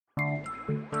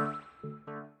This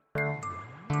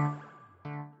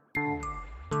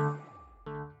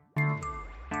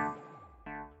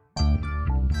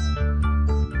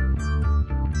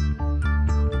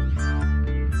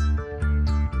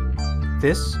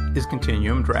is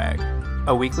Continuum Drag,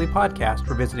 a weekly podcast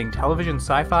revisiting television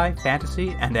sci-fi,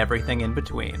 fantasy, and everything in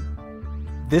between.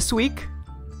 This week,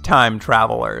 Time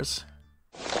Travelers.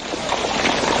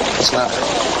 What's the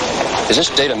matter? Is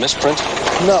this date a misprint?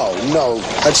 No,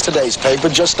 that's today's paper,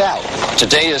 just out.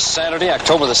 Today is Saturday,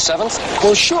 October the 7th?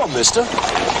 Well, sure, mister.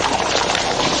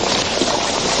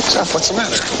 Seth, what's the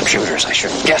matter? Computers, I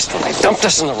should have guessed when I dumped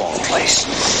this in the wrong place.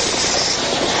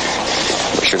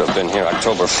 We should have been here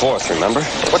October 4th, remember?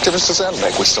 What difference does that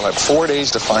make? We still have 4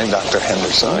 days to find Dr.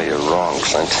 Henderson. Oh, you're wrong,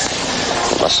 Clint.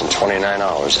 Less than 29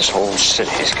 hours, this whole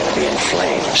city's gonna be in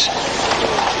flames.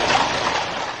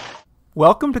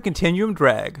 Welcome to Continuum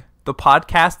Drag, the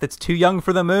podcast that's too young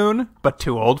for the moon, but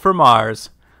too old for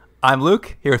Mars. I'm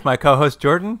Luke, here with my co-host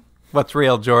Jordan. What's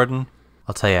real, Jordan?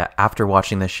 I'll tell you, after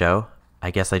watching this show,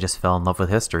 I guess I just fell in love with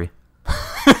history.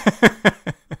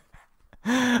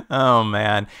 Oh,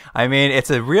 man. I mean,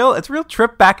 it's a real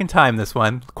trip back in time, this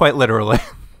one, quite literally.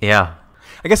 Yeah.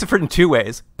 I guess it's in two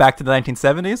ways, back to the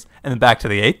 1970s and then back to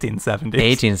the 1870s.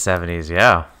 1870s,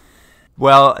 yeah.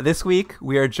 Well, this week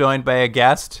we are joined by a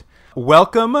guest.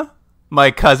 Welcome,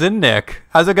 my cousin Nick.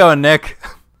 How's it going, Nick?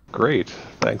 Great.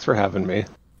 Thanks for having me.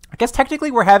 I guess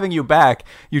technically we're having you back.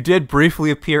 You did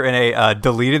briefly appear in a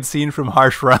deleted scene from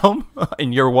Harsh Realm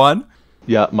in year one.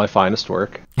 Yeah, my finest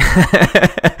work.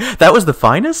 That was the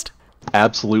finest?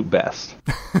 Absolute best.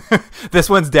 This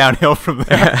one's downhill from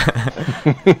there.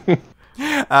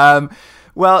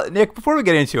 Well, Nick, before we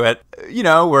get into it, you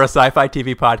know, we're a sci-fi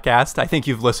TV podcast. I think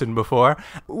you've listened before.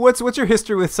 What's your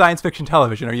history with science fiction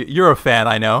television? You're a fan,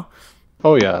 I know.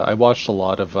 Oh, yeah. I watched a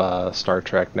lot of Star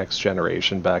Trek Next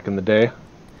Generation back in the day.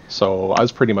 So I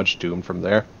was pretty much doomed from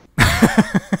there.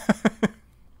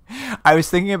 I was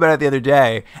thinking about it the other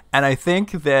day, and I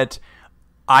think that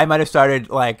I might have started,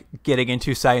 getting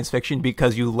into science fiction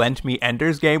because you lent me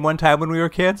Ender's Game one time when we were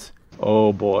kids.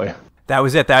 Oh, boy. That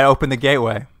was it. That opened the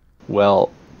gateway.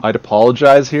 Well, I'd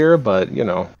apologize here, but, you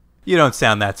know. You don't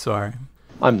sound that sorry.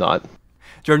 I'm not.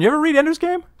 Jordan, you ever read Ender's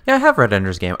Game? Yeah, I have read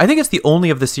Ender's Game. I think it's the only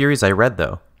of the series I read,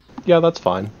 though. Yeah, that's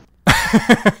fine.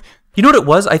 You know what it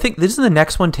was? I think doesn't the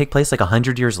next one take place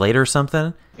 100 years later or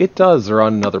something? It does. They're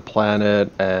on another planet,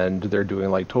 and they're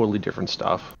doing, totally different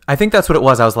stuff. I think that's what it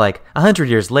was. I was like, 100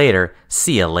 years later,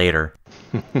 see ya later.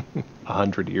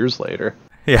 100 years later.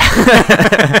 Yeah.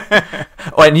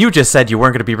 Oh, and you just said you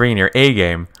weren't going to be bringing your A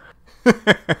game.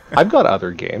 I've got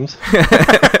other games.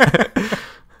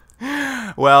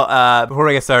 Well, before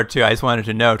we get started, too, I just wanted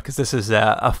to note, because this is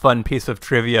a fun piece of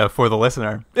trivia for the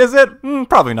listener. Is it?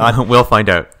 Probably not. We'll find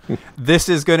out. This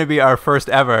is going to be our first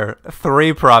ever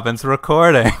 3-province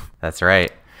recording. That's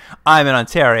right. I'm in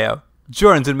Ontario.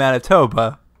 Jordan's in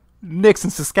Manitoba. Nick's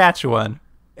in Saskatchewan.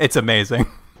 It's amazing.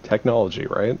 Technology,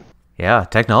 right? Yeah,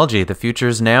 technology. The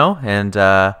future's now, and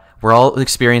we're all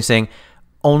experiencing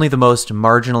only the most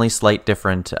marginally slight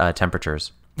different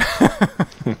temperatures.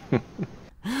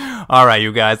 All right,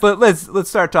 you guys, let's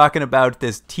start talking about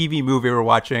this TV movie we're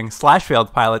watching,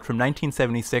 failed pilot from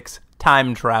 1976,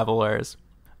 Time Travelers.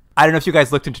 I don't know if you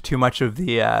guys looked into too much of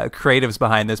the creatives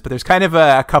behind this, but there's kind of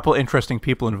a couple interesting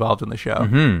people involved in the show.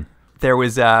 Mm-hmm. There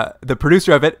was the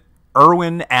producer of it,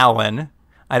 Irwin Allen.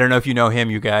 I don't know if you know him,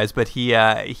 you guys, but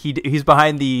he's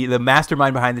behind the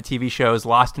mastermind behind the TV shows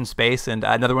Lost in Space and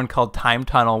another one called Time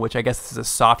Tunnel, which I guess this is a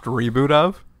soft reboot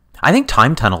of. I think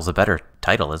Time Tunnel's a better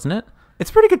title, isn't it? It's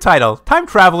a pretty good title. Time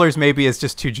Travelers maybe is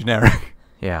just too generic.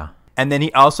 Yeah. And then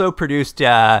he also produced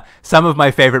some of my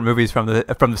favorite movies from the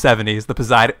 70s,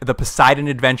 the Poseidon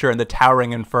Adventure and the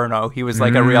Towering Inferno. He was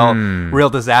like a real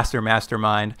disaster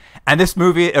mastermind. And this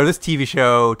movie, or this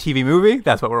TV movie,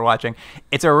 that's what we're watching.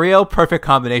 It's a real perfect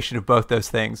combination of both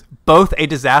those things. Both a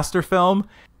disaster film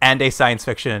and a science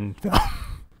fiction film.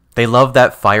 They love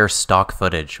that fire stock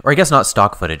footage. Or I guess not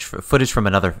stock footage from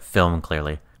another film,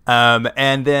 clearly.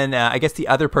 And then I guess the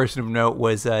other person of note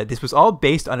was this was all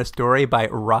based on a story by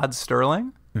Rod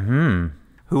Serling,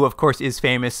 who, of course, is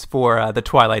famous for The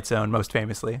Twilight Zone, most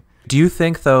famously. Do you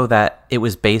think, though, that it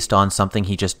was based on something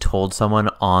he just told someone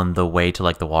on the way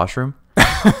to, the washroom?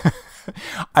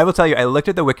 I will tell you, I looked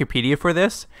at the Wikipedia for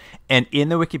this, and in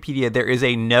the Wikipedia, there is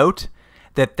a note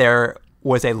that there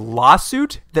was a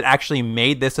lawsuit that actually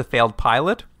made this a failed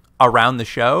pilot around the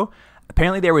show.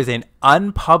 Apparently, there was an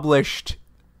unpublished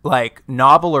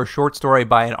novel or short story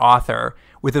by an author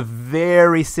with a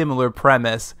very similar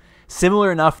premise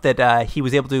similar enough that he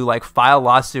was able to like file a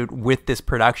lawsuit with this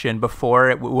production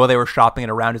while they were shopping it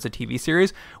around as a TV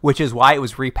series, which is why it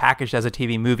was repackaged as a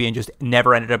TV movie and just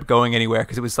never ended up going anywhere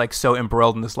because it was like so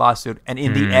embroiled in this lawsuit. And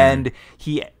in the end,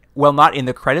 well, not in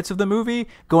the credits of the movie.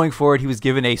 Going forward, he was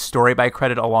given a story by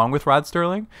credit along with Rod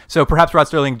Serling. So perhaps Rod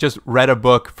Serling just read a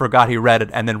book, forgot he read it,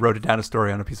 and then wrote it down a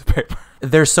story on a piece of paper.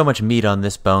 There's so much meat on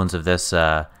this bones of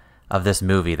this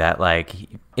movie that like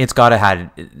it's got to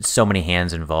had so many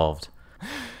hands involved.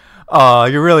 Oh,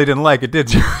 you really didn't like it,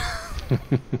 did you?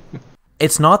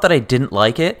 It's not that I didn't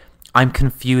like it. I'm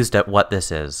confused at what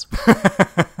this is.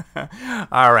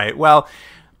 All right. Well,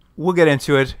 we'll get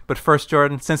into it. But first,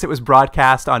 Jordan, since it was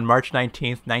broadcast on March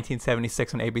 19th,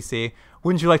 1976 on ABC,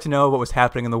 wouldn't you like to know what was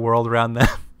happening in the world around then?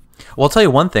 Well, I'll tell you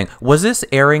one thing. Was this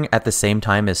airing at the same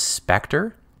time as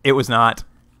Spectre? It was not.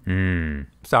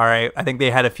 Sorry. I think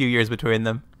they had a few years between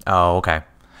them. Oh, okay.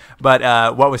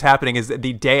 But what was happening is that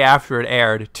the day after it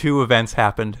aired, two events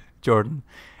happened, Jordan.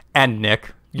 And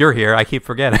Nick, you're here. I keep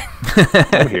forgetting.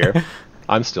 I'm here.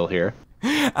 I'm still here.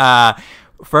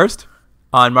 First,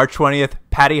 on March 20th,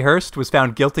 Patty Hearst was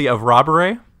found guilty of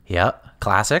robbery. Yep.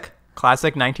 Classic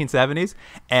 1970s.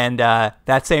 And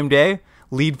that same day,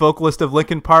 lead vocalist of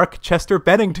Linkin Park, Chester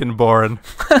Bennington, born.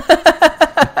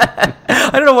 I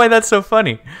don't know why that's so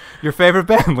funny. Your favorite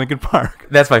band, Linkin Park.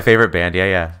 That's my favorite band.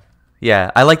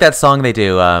 Yeah. I like that song they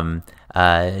do.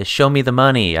 Show Me the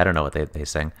Money. I don't know what they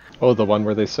sing. Oh, the one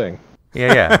where they sing.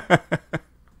 Yeah.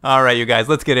 All right, you guys,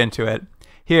 let's get into it.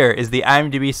 Here is the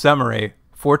IMDb summary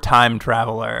for Time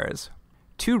Travelers.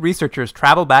 Two researchers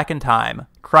travel back in time,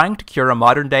 trying to cure a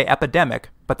modern-day epidemic,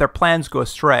 but their plans go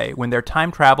astray when their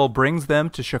time travel brings them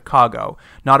to Chicago,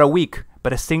 not a week,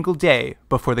 but a single day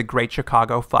before the Great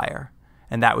Chicago Fire.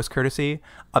 And that was courtesy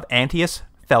of Antius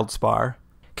Feldspar.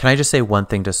 Can I just say one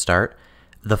thing to start?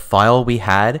 The file we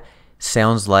had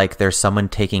sounds like there's someone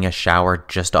taking a shower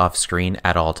just off screen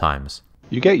at all times.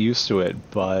 You get used to it,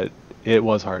 but it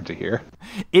was hard to hear.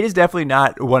 It is definitely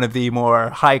not one of the more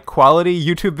high-quality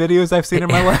YouTube videos I've seen in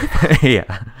my life.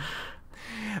 Yeah.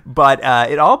 But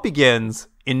it all begins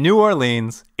in New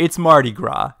Orleans. It's Mardi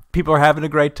Gras. People are having a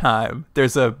great time.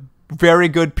 There's a very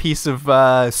good piece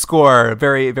of score,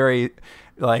 very, very,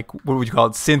 like, what would you call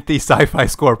it, synthy sci-fi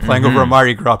score playing over a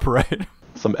Mardi Gras parade.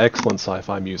 Some excellent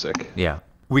sci-fi music. Yeah.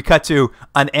 We cut to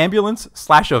an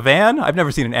ambulance/a van. I've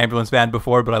never seen an ambulance van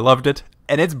before, but I loved it.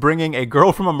 And it's bringing a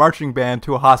girl from a marching band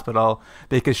to a hospital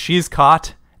because she's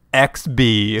caught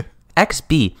XB.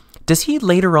 XB. Does he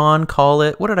later on call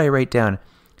it, what did I write down?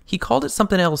 He called it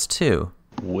something else too.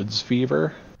 Woods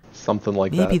fever? Something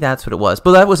like that. Maybe that's what it was.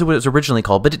 But that was what it was originally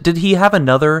called. But did he have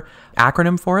another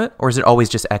acronym for it? Or is it always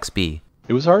just XB?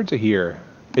 It was hard to hear.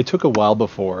 It took a while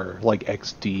before, like,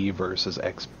 XD versus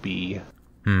XB.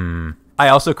 I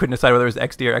also couldn't decide whether it was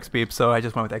XD or XB, so I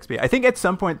just went with XB. I think at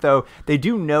some point, though, they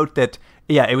do note that,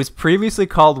 yeah, it was previously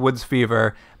called Woods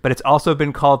Fever, but it's also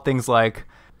been called things like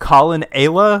Colin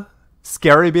Ayla,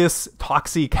 Scarabeus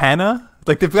toxicana.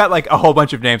 Like, they've got, like, a whole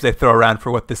bunch of names they throw around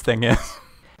for what this thing is.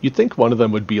 You'd think one of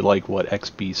them would be, like, what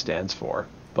XB stands for,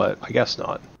 but I guess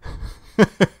not.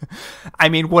 I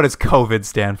mean, what does COVID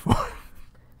stand for?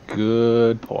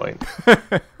 Good point.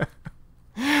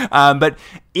 But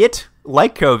it,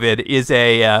 like COVID, is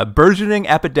a burgeoning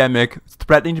epidemic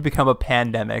threatening to become a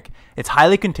pandemic. It's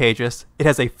highly contagious. It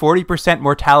has a 40%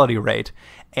 mortality rate.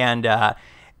 And a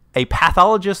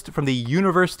pathologist from the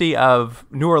University of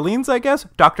New Orleans, I guess,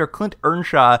 Dr. Clint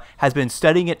Earnshaw, has been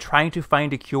studying it, trying to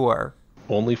find a cure.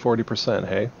 Only 40%,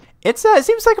 hey? It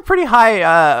seems like a pretty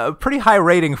high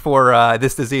rating for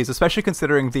this disease, especially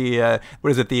considering the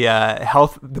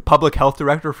public health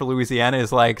director for Louisiana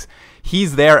is like,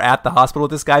 he's there at the hospital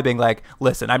with this guy being like,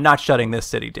 listen, I'm not shutting this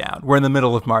city down. We're in the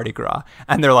middle of Mardi Gras,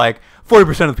 and they're like,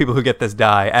 40% of the people who get this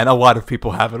die, and a lot of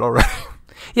people have it already.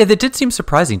 Yeah, that did seem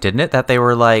surprising, didn't it? That they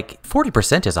were like,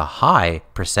 40% is a high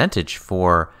percentage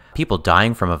for people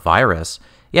dying from a virus.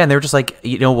 Yeah, and they were just like,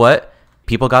 you know what?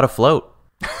 People got to float.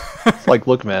 It's like,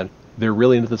 look, man, they're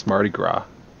really into this Mardi Gras.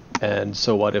 And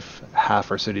so what if half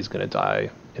our city's going to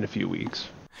die in a few weeks?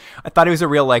 I thought he was a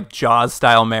real, like,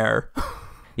 Jaws-style mayor.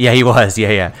 Yeah, he was.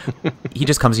 Yeah. He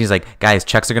just comes and he's like, guys,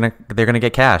 checks they're gonna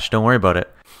get cash. Don't worry about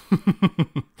it.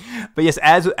 But yes,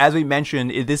 as we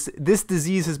mentioned, this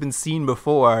disease has been seen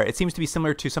before. It seems to be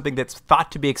similar to something that's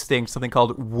thought to be extinct, something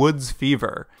called Woods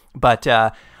fever. But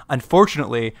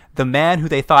unfortunately, the man who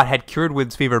they thought had cured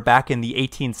Woods fever back in the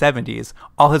 1870s,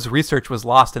 all his research was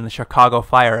lost in the Chicago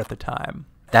fire at the time.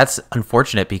 That's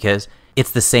unfortunate because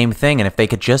it's the same thing, and if they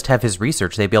could just have his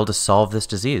research, they'd be able to solve this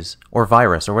disease or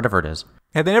virus or whatever it is.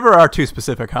 Yeah, they never are too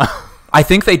specific, huh? I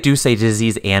think they do say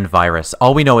disease and virus.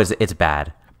 All we know is it's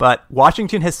bad. But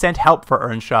Washington has sent help for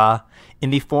Earnshaw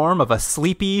in the form of a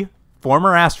sleepy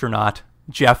former astronaut,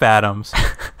 Jeff Adams.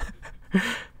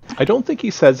 I don't think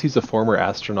he says he's a former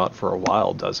astronaut for a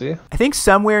while, does he? I think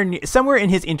somewhere in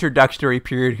his introductory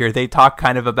period here, they talk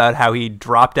kind of about how he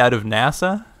dropped out of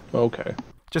NASA. Okay.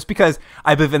 Just because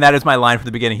I believe, and that is my line from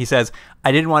the beginning. He says,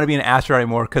 I didn't want to be an astronaut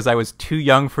anymore because I was too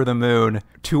young for the moon,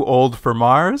 too old for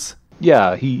Mars.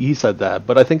 Yeah, he said that,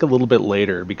 but I think a little bit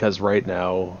later, because right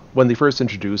now, when they first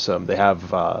introduce him, they have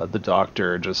the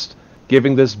doctor just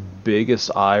giving this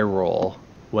biggest eye roll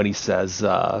when he says,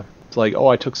 it's like, oh,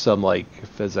 I took some, like,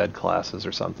 phys ed classes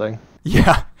or something.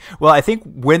 Yeah. Well, I think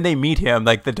when they meet him,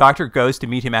 like, the doctor goes to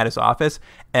meet him at his office,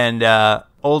 and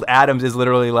old Adams is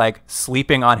literally, like,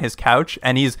 sleeping on his couch,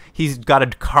 and he's got a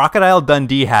Crocodile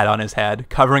Dundee hat on his head,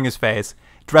 covering his face,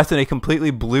 dressed in a completely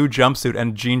blue jumpsuit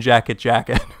and jean jacket.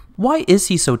 Why is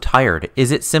he so tired?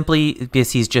 Is it simply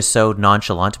because he's just so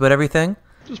nonchalant about everything?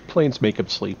 Just planes make him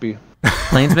sleepy.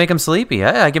 Planes make him sleepy.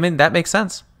 Yeah, I mean, that makes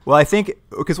sense. Well, I think,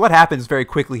 because what happens very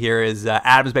quickly here is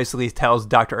Adams basically tells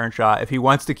Dr. Earnshaw if he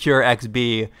wants to cure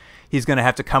XB, he's going to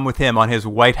have to come with him on his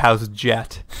White House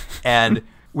jet. And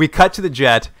we cut to the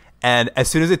jet, and as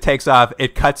soon as it takes off,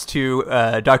 it cuts to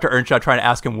Dr. Earnshaw trying to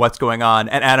ask him what's going on,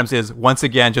 and Adams is, once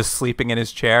again, just sleeping in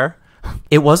his chair.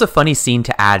 It was a funny scene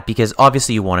to add because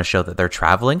obviously you want to show that they're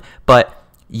traveling, but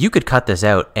you could cut this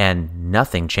out and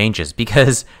nothing changes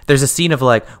because there's a scene of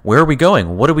like, where are we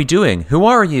going? What are we doing? Who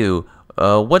are you?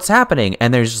 What's happening?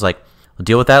 And there's just like, we'll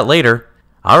deal with that later.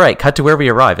 All right, cut to where we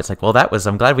arrive. It's like, well,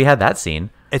 I'm glad we had that scene.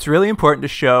 It's really important to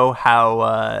show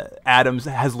how Adams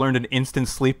has learned an instant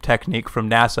sleep technique from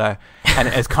NASA and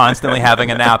is constantly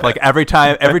having a nap. Like every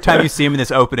time you see him in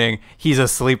this opening, he's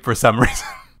asleep for some reason.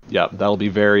 Yeah, that'll be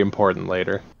very important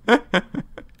later.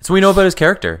 So we know about his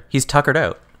character. He's tuckered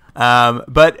out.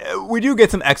 But we do get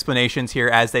some explanations here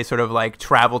as they sort of like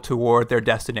travel toward their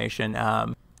destination.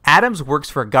 Adams works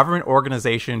for a government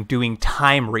organization doing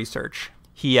time research.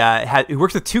 He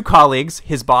works with two colleagues,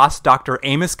 his boss, Dr.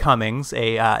 Amos Cummings,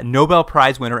 a Nobel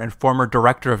Prize winner and former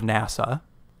director of NASA,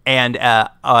 and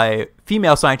a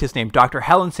female scientist named Dr.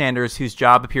 Helen Sanders, whose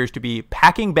job appears to be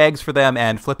packing bags for them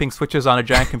and flipping switches on a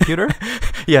giant computer.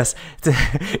 Yes.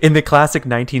 In the classic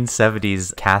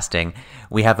 1970s casting,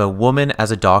 we have a woman as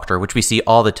a doctor, which we see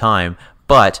all the time,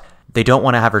 but they don't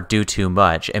want to have her do too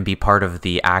much and be part of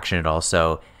the action at all.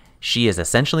 So she is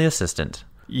essentially assistant.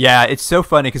 Yeah, it's so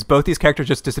funny because both these characters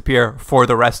just disappear for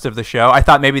the rest of the show. I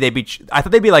thought maybe they'd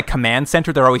be like command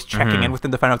center. They're always checking in with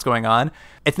them to find out what's going on.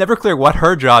 It's never clear what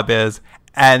her job is,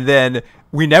 and then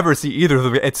we never see either of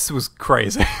them. It was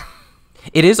crazy.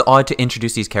 It is odd to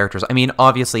introduce these characters. I mean,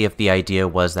 obviously, if the idea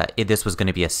was that this was going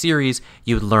to be a series,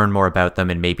 you would learn more about them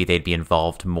and maybe they'd be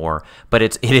involved more. But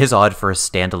it is odd for a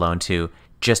standalone to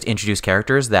just introduce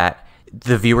characters that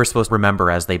the viewer's supposed to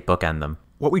remember as they bookend them.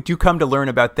 What we do come to learn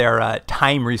about their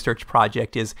time research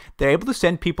project is they're able to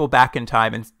send people back in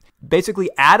time. And basically,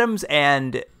 Adams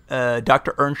and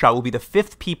Dr. Earnshaw will be the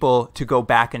fifth people to go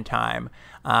back in time.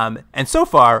 And so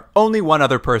far, only one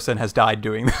other person has died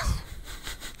doing this.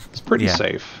 It's pretty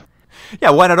safe. Yeah,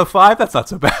 1 out of 5, that's not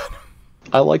so bad.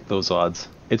 I like those odds.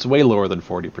 It's way lower than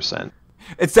 40%.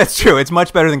 That's true. It's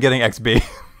much better than getting XB.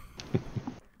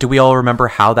 Do we all remember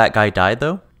how that guy died,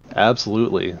 though?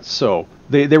 Absolutely. So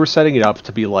they were setting it up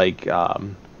to be like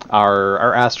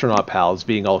our astronaut pals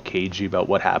being all cagey about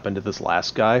what happened to this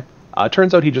last guy.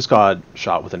 Turns out he just got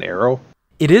shot with an arrow.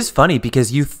 It is funny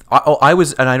because I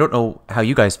was, and I don't know how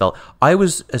you guys felt, I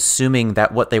was assuming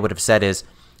that what they would have said is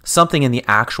something in the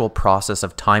actual process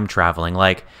of time traveling,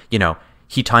 like,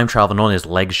 he time traveled and only his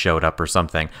legs showed up or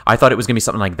something. I thought it was going to be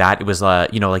something like that. It was,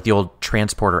 like the old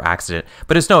transporter accident.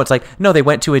 But it's like, no, they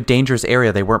went to a dangerous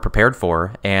area they weren't prepared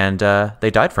for, and they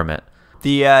died from it.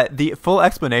 The full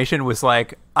explanation was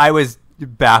like, I was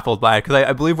baffled by it, because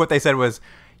I believe what they said was,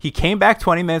 he came back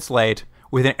 20 minutes late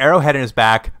with an arrowhead in his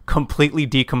back, completely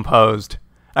decomposed.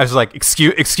 I was like,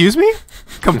 excuse me?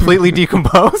 Completely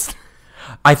decomposed?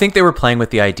 I think they were playing with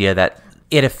the idea that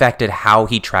it affected how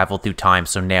he traveled through time,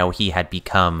 so now he had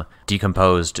become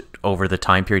decomposed over the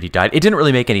time period he died. It didn't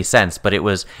really make any sense, but it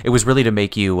was really to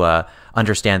make you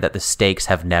understand that the stakes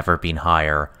have never been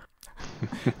higher.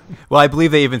 Well, I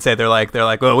believe they even say they're like,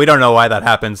 well, we don't know why that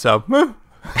happened, so.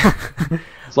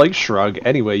 It's like shrug.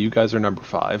 Anyway, you guys are number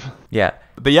 5. Yeah.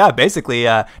 But yeah, basically,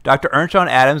 Dr. Earnshaw and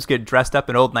Adams get dressed up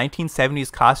in old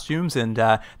 1970s costumes, and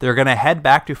they're going to head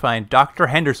back to find Dr.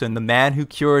 Henderson, the man who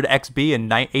cured XB in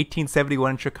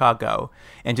 1871 in Chicago.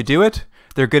 And to do it,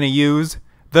 they're going to use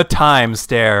the time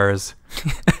stairs.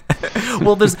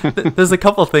 Well, there's a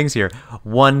couple of things here.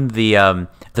 One, the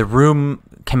room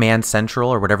command central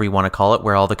or whatever you want to call it,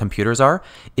 where all the computers are,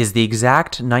 is the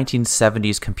exact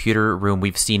 1970s computer room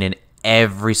we've seen in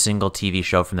every single TV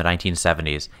show from the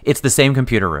 1970s. It's the same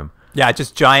computer room. Yeah,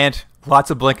 just giant, lots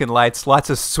of blinking lights, lots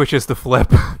of switches to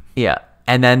flip. Yeah.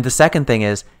 And then the second thing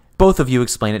is, both of you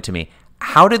explain it to me.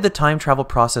 How did the time travel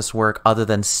process work other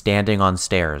than standing on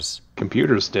stairs?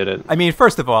 Computers did it. I mean,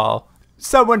 first of all,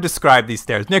 someone describe these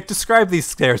stairs. Nick, describe these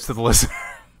stairs to the listener.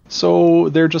 So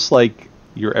they're just like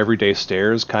your everyday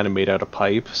stairs, kind of made out of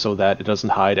pipe so that it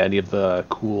doesn't hide any of the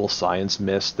cool science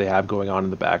mist they have going on in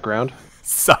the background.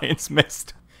 Science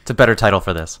mist. It's a better title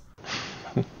for this.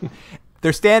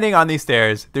 They're standing on these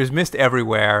stairs. There's mist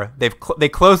everywhere. They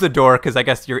close the door because I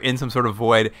guess you're in some sort of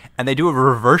void, and they do a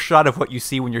reverse shot of what you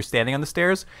see when you're standing on the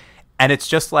stairs, and it's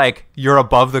just like you're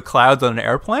above the clouds on an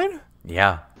airplane.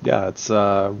 Yeah. Yeah, it's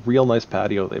a real nice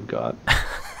patio they've got.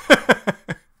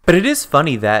 But it is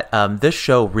funny that this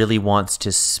show really wants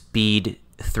to speed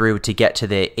through to get to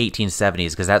the 1870s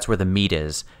because that's where the meat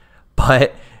is.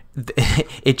 But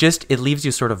it leaves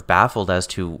you sort of baffled as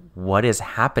to what is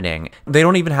happening. They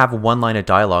don't even have one line of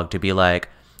dialogue to be like,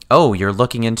 oh, you're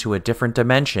looking into a different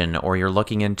dimension, or you're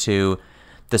looking into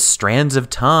the strands of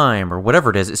time, or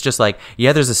whatever it is. It's just like,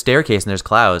 yeah, there's a staircase and there's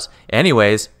clouds.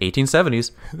 Anyways,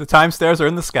 1870s. The time stairs are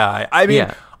in the sky. I mean,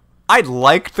 Yeah. I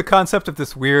liked the concept of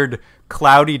this weird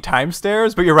cloudy time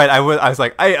stairs, but you're right. I was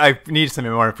like, I need some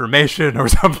more information or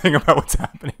something about what's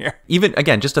happening here. Even,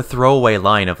 again, just a throwaway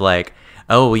line of like,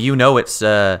 oh, you know, it's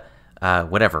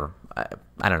whatever.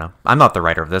 I don't know. I'm not the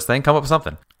writer of this thing. Come up with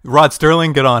something. Rod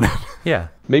Sterling, get on it. Yeah.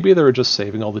 Maybe they were just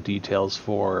saving all the details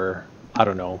for, I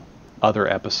don't know, other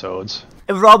episodes.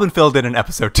 It would all been filled in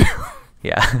episode 2.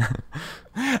 Yeah.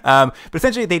 But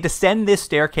essentially, they descend this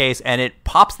staircase, and it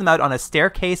pops them out on a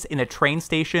staircase in a train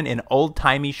station in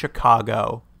old-timey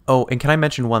Chicago. Oh, and can I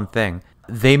mention one thing?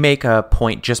 They make a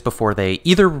point just before they,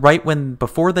 either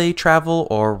before they travel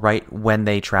or right when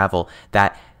they travel,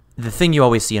 that the thing you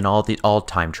always see in all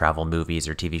time travel movies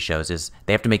or TV shows is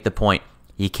they have to make the point,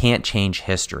 you can't change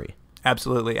history.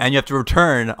 Absolutely. And you have to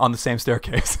return on the same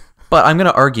staircase. But I'm going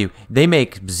to argue they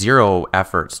make zero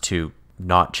efforts to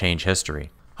not change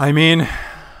history. I mean,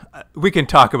 we can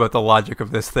talk about the logic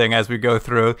of this thing as we go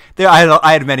through.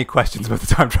 I had many questions about the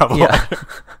time travel. Yeah.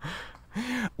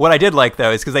 What I did like,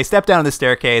 though, is because they step down the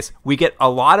staircase, we get a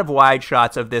lot of wide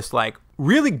shots of this, like,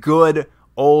 really good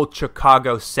old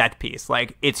Chicago set piece.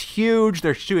 Like, it's huge.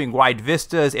 They're shooting wide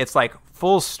vistas. It's, like,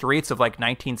 full streets of, like,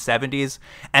 1970s.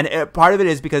 And part of it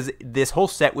is because this whole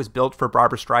set was built for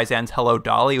Barbra Streisand's Hello,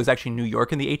 Dolly. It was actually New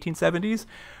York in the 1870s.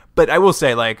 But I will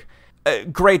say, like,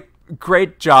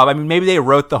 great job. I mean, maybe they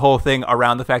wrote the whole thing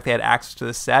around the fact they had access to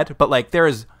the set. But, like,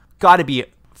 there's got to be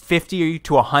 50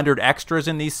 to 100 extras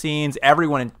in these scenes,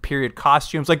 everyone in period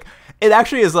costumes. Like, it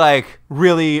actually is, like,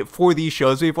 really, for these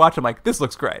shows we've watched, I'm like, this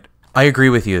looks great. I agree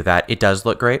with you that it does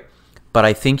look great, but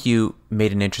I think you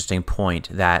made an interesting point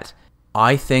that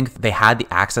I think they had the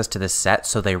access to the set,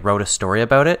 so they wrote a story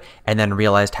about it and then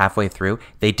realized halfway through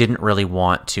they didn't really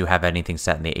want to have anything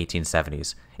set in the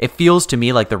 1870s. It feels to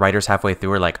me like the writers halfway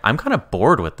through are like, I'm kind of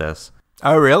bored with this.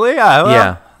 Oh, really? Well,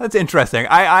 yeah. That's interesting.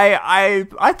 I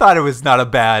thought it was not a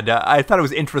bad... I thought it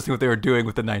was interesting what they were doing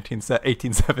with the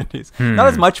 1870s. Not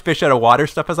as much fish out of water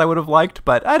stuff as I would have liked,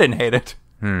 but I didn't hate it.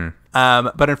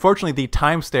 But unfortunately, the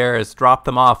time stairs dropped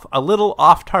them off a little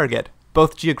off target,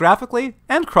 both geographically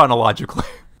and chronologically.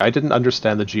 I didn't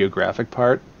understand the geographic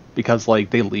part because,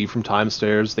 like, they leave from time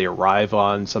stairs, they arrive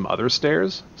on some other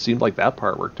stairs. Seemed like that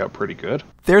part worked out pretty good.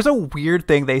 There's a weird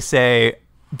thing they say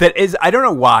that is, I don't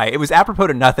know why. It was apropos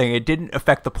to nothing. It didn't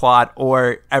affect the plot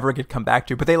or ever get come back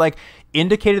to. But they, like,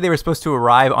 indicated they were supposed to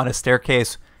arrive on a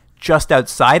staircase just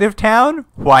outside of town.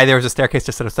 Why there was a staircase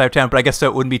just outside of town, but I guess so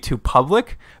it wouldn't be too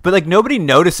public. But, like, nobody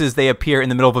notices they appear in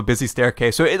the middle of a busy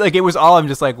staircase. So, it was all, I'm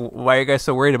just like, why are you guys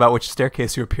so worried about which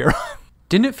staircase you appear on?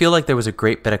 Didn't it feel like there was a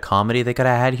great bit of comedy they could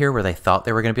have had here where they thought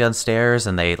they were going to be on stairs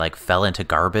and they, like, fell into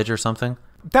garbage or something?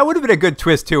 That would have been a good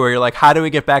twist, too, where you're like, how do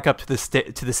we get back up to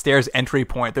the stairs entry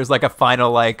point? There's, like, a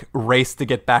final, like, race to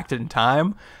get back in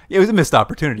time. It was a missed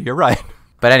opportunity. You're right.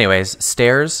 But anyways,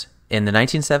 stairs in the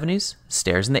 1970s,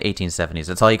 stairs in the 1870s.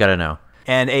 That's all you got to know.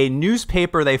 And a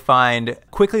newspaper they find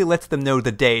quickly lets them know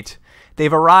the date.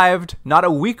 They've arrived not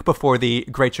a week before the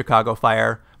Great Chicago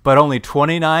Fire, but only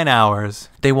 29 hours.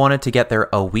 They wanted to get there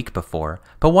a week before,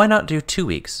 but why not do 2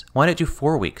 weeks? Why not do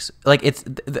 4 weeks? Like,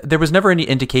 there was never any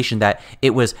indication that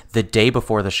it was the day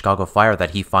before the Chicago Fire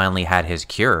that he finally had his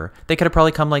cure. They could have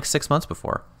probably come like 6 months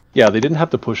before. Yeah, they didn't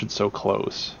have to push it so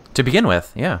close. To begin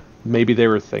with, yeah. Maybe they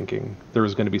were thinking there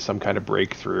was going to be some kind of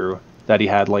breakthrough that he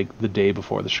had, like, the day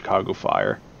before the Chicago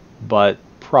Fire, but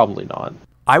probably not.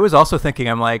 I was also thinking,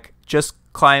 I'm like, just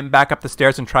climb back up the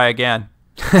stairs and try again.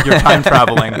 You're time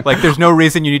traveling. Like, there's no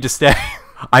reason you need to stay.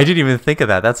 I didn't even think of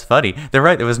that. That's funny. They're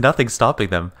right. There was nothing stopping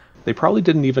them. They probably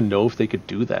didn't even know if they could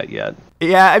do that yet.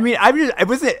 Yeah, I mean, I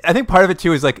think part of it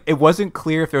too is like it wasn't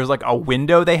clear if there was like a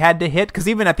window they had to hit, because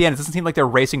even at the end, it doesn't seem like they're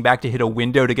racing back to hit a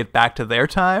window to get back to their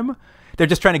time. They're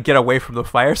just trying to get away from the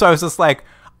fire. So I was just like,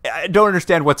 I don't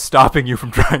understand what's stopping you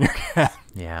from trying again.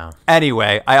 Yeah.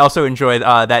 Anyway, I also enjoyed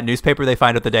that newspaper they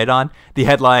find at the date on. The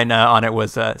headline on it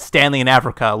was Stanley in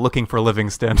Africa looking for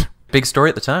Livingston. Big story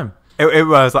at the time. It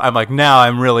was. I'm like, now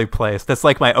I'm really placed. That's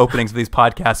like my openings of these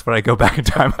podcasts when I go back in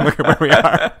time and look at where we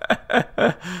are.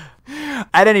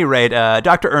 At any rate,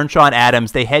 Dr. Earnshaw and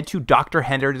Adams, they head to Dr.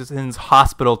 Henderson's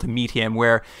hospital to meet him,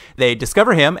 where they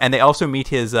discover him, and they also meet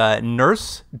his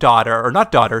nurse daughter, or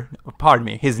not daughter, pardon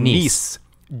me, his niece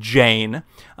Jane.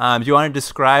 Do you want to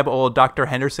describe old Dr.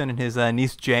 Henderson and his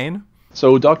niece Jane?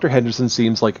 So Dr. Henderson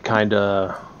seems like a kind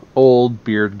of old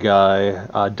beard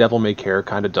guy, devil-may-care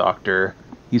kind of doctor.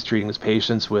 He's treating his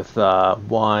patients with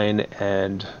wine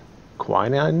and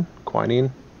quinine.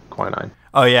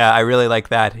 Oh yeah, I really like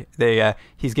that.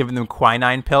 He's giving them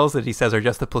quinine pills that he says are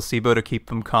just a placebo to keep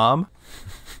them calm.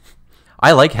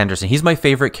 I like Henderson. He's my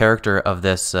favorite character of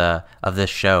this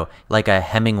show. Like a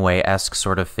Hemingway-esque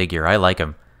sort of figure. I like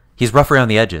him. He's rough around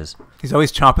the edges. He's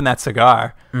always chomping that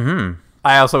cigar. Mm-hmm.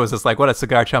 I also was just like, what a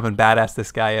cigar chomping badass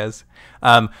this guy is.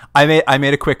 I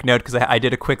made a quick note because I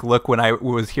did a quick look when I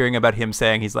was hearing about him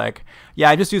saying, he's like,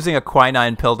 yeah, I'm just using a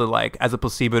quinine pill to like as a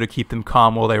placebo to keep them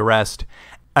calm while they rest.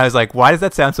 I was like, why does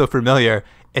that sound so familiar?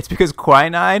 It's because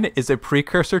quinine is a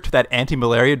precursor to that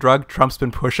anti-malaria drug Trump's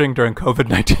been pushing during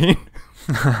COVID-19.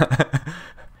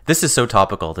 This is so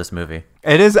topical, this movie.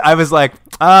 It is. I was like,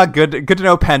 good to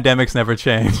know pandemics never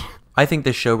change. I think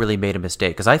this show really made a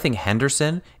mistake because I think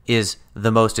Henderson is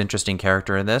the most interesting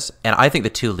character in this, and I think the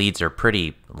two leads are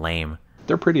pretty lame.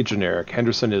 They're pretty generic.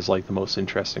 Henderson is like the most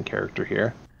interesting character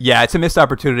here. Yeah, it's a missed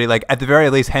opportunity. Like at the very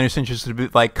least, Henderson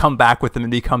should like come back with them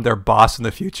and become their boss in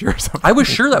the future or something. I was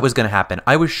sure that was going to happen.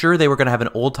 I was sure they were going to have an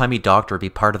old-timey doctor be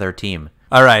part of their team.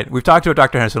 All right, we've talked about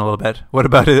Dr. Henderson a little bit. What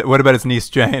about his niece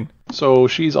Jane? So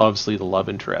she's obviously the love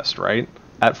interest, right?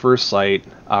 At first sight,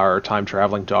 our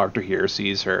time-traveling doctor here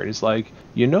sees her, and he's like,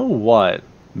 you know what?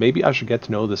 Maybe I should get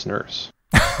to know this nurse.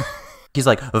 He's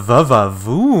like,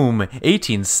 va-va-voom,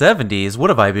 1870s, what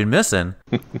have I been missing?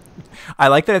 I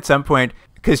like that at some point,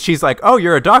 because she's like, oh,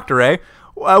 you're a doctor, eh?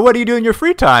 What do you do in your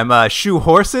free time? Shoe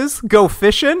horses? Go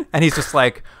fishing? And he's just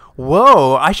like,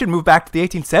 whoa, I should move back to the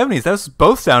 1870s. Those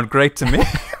both sound great to me.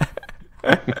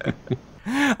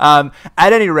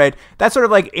 At any rate, that sort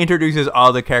of like introduces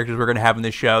all the characters we're going to have in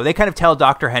the show. They kind of tell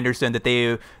Dr. Henderson that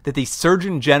the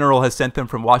Surgeon General has sent them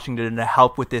from Washington to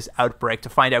help with this outbreak to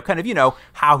find out kind of,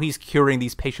 how he's curing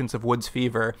these patients of Woods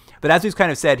fever. But as we've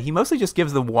kind of said, he mostly just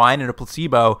gives them wine and a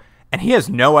placebo, and he has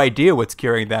no idea what's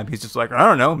curing them. He's just like, I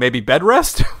don't know, maybe bed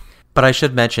rest? But I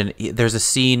should mention, there's a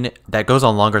scene that goes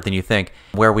on longer than you think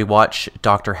where we watch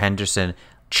Dr. Henderson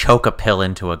choke a pill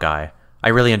into a guy. I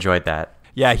really enjoyed that.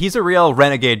 Yeah, he's a real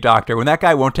renegade doctor. When that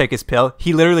guy won't take his pill,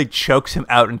 he literally chokes him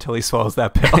out until he swallows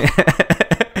that pill.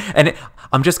 And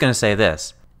I'm just going to say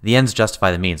this. The ends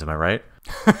justify the means, am I right?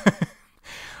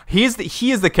 He is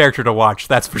the character to watch,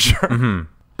 that's for sure.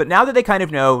 Mm-hmm. But now that they kind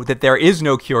of know that there is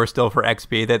no cure still for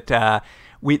XB, that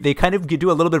they kind of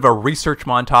do a little bit of a research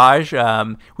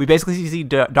montage. We basically see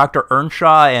Dr.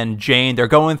 Earnshaw and Jane. They're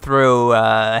going through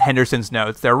Henderson's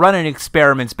notes. They're running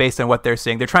experiments based on what they're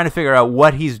seeing. They're trying to figure out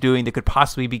what he's doing that could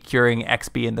possibly be curing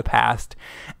XB in the past.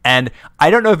 And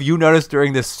I don't know if you noticed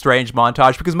during this strange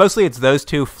montage, because mostly it's those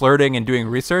two flirting and doing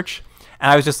research.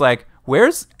 And I was just like,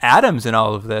 where's Adams in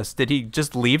all of this? Did he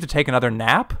just leave to take another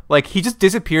nap? Like, he just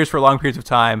disappears for long periods of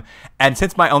time. And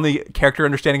since my only character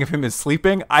understanding of him is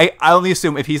sleeping, I only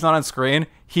assume if he's not on screen,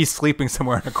 he's sleeping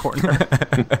somewhere in a corner.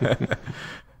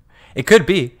 It could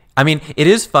be. I mean, it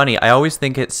is funny. I always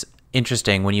think it's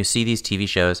interesting when you see these TV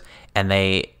shows and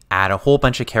they add a whole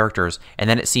bunch of characters, and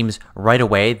then it seems right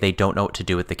away they don't know what to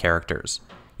do with the characters.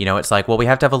 It's like, well, we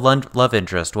have to have a love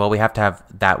interest. Well, we have to have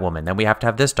that woman. Then we have to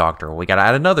have this doctor. Well, we got to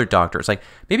add another doctor. It's like,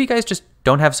 maybe you guys just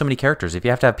don't have so many characters if you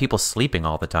have to have people sleeping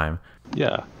all the time.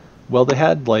 Yeah. Well, they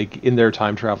had, like, in their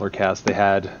time traveler cast, you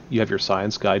have your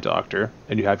science guy doctor,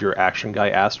 and you have your action guy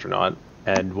astronaut.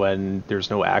 And when there's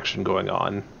no action going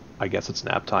on, I guess it's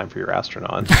nap time for your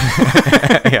astronaut.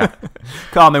 Yeah.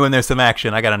 Call me when there's some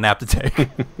action. I got a nap to take.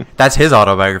 That's his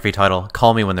autobiography title.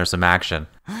 Call me when there's some action.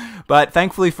 But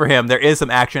thankfully for him, there is some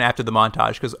action after the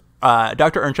montage, because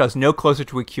Dr. Earnshaw is no closer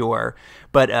to a cure.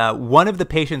 But one of the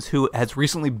patients who has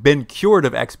recently been cured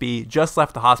of XB just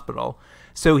left the hospital.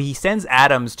 So he sends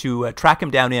Adams to track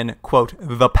him down in, quote,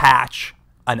 the Patch,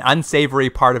 an unsavory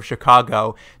part of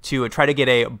Chicago, to try to get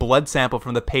a blood sample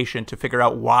from the patient to figure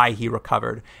out why he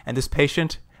recovered. And this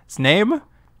patient's name?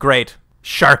 Great.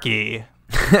 Sharky.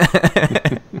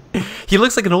 He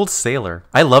looks like an old sailor.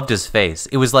 I loved his face.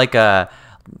 It was like a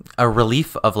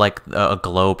relief of like a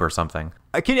globe or something.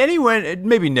 Can anyone,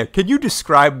 maybe Nick, can you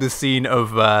describe the scene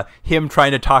of him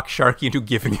trying to talk Sharky into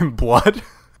giving him blood?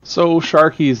 So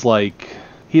Sharky's like,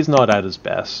 he's not at his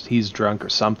best. He's drunk or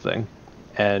something.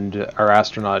 And our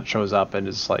astronaut shows up and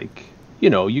is like,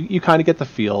 you kind of get the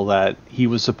feel that he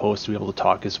was supposed to be able to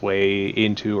talk his way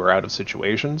into or out of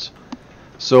situations.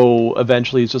 So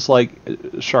eventually he's just like,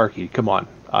 Sharky, come on.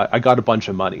 I got a bunch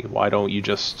of money. Why don't you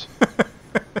just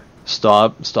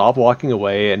stop walking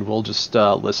away and we'll just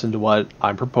listen to what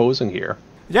I'm proposing here.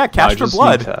 Yeah, cash for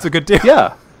blood. It's a good deal.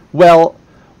 Yeah. Well,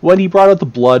 when he brought out the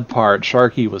blood part,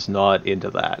 Sharky was not into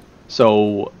that.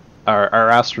 So our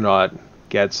astronaut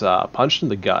gets punched in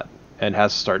the gut and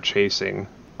has to start chasing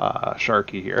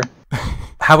Sharky here.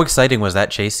 How exciting was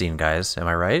that chase scene, guys? Am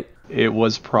I right? It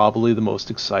was probably the most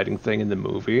exciting thing in the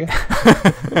movie.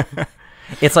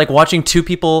 It's like watching two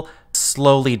people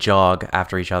slowly jog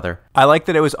after each other. I like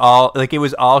that it was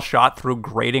all shot through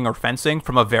grating or fencing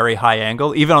from a very high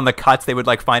angle. Even on the cuts, they would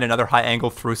like find another high angle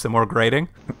through some more grating.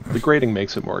 The grating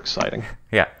makes it more exciting.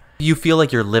 Yeah. You feel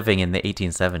like you're living in the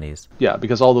 1870s. Yeah,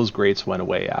 because all those grates went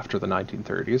away after the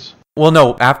 1930s. Well,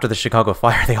 no, after the Chicago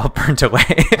fire, they all burnt away.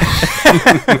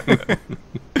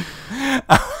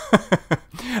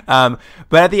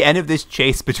 But at the end of this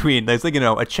chase between, there's like,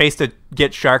 a chase to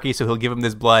get Sharky so he'll give him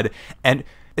this blood. And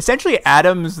essentially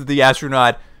Adams, the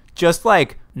astronaut, just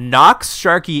like knocks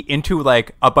Sharky into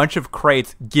like a bunch of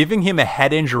crates, giving him a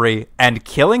head injury and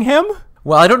killing him.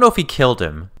 Well, I don't know if he killed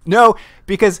him. No,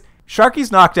 because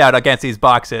Sharky's knocked out against these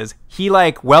boxes. He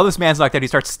this man's knocked out, he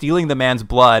starts stealing the man's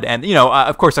blood. And,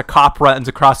 of course, a cop runs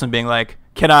across him being like,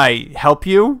 can I help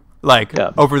you?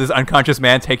 Over this unconscious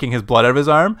man taking his blood out of his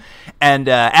arm. And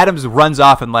Adams runs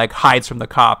off and hides from the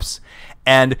cops.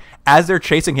 And as they're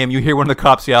chasing him, you hear one of the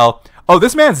cops yell, "Oh,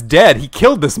 this man's dead. He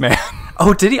killed this man."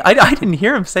 Oh, did he? I didn't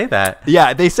hear him say that.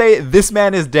 Yeah, they say this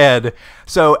man is dead.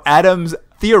 So Adams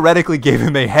theoretically gave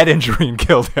him a head injury and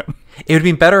killed him. It would have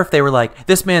been better if they were like,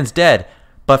 this man's dead,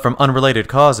 but from unrelated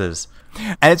causes.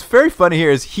 And it's very funny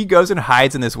here is he goes and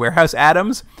hides in this warehouse,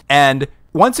 Adams, and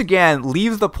once again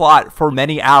leaves the plot for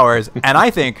many hours, and I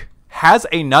think has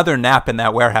another nap in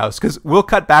that warehouse, because we'll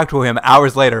cut back to him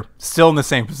hours later, still in the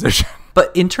same position.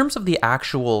 But in terms of the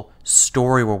actual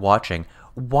story we're watching,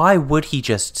 why would he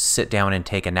just sit down and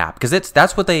take a nap? Because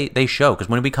that's what they show, because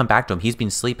when we come back to him, he's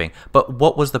been sleeping. But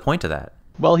what was the point of that?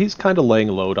 Well, he's kind of laying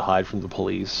low to hide from the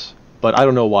police, but I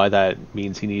don't know why that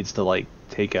means he needs to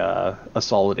take a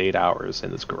solid 8 hours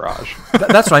in this garage.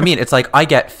 That's what I mean. It's like I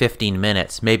get 15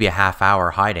 minutes, maybe a half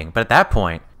hour hiding, but at that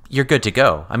point, you're good to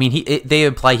go. I mean, they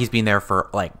imply he's been there for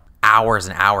hours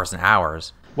and hours and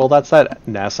hours. Well, that's that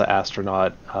NASA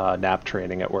astronaut nap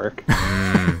training at work.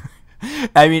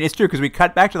 I mean, it's true, because we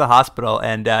cut back to the hospital,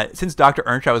 and since Dr.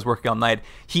 Earnshaw was working all night,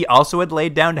 he also had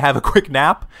laid down to have a quick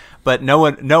nap, but no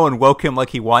one woke him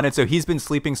like he wanted, so he's been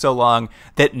sleeping so long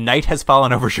that night has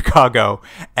fallen over Chicago,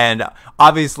 and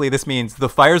obviously this means the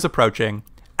fire's approaching.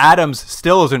 Adams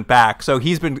still isn't back, so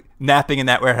he's been napping in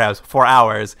that warehouse for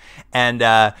hours, and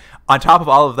on top of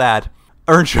all of that,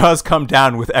 Earnshaw's come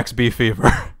down with XB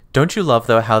fever. Don't you love,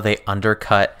 though, how they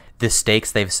undercut the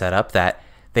stakes they've set up, that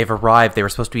they've arrived, they were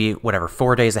supposed to be,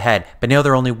 4 days ahead, but now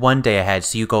they're only 1 day ahead,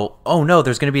 so you go, oh no,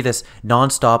 there's going to be this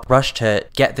nonstop rush to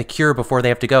get the cure before they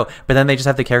have to go, but then they just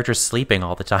have the characters sleeping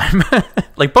all the time.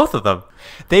 Both of them.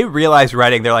 They realize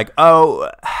writing, they're like, oh,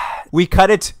 we cut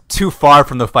it too far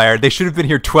from the fire. They should have been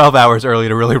here 12 hours early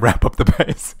to really ramp up the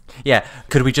pace. Yeah,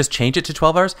 could we just change it to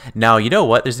 12 hours? No, you know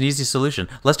what, there's an easy solution.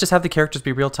 Let's just have the characters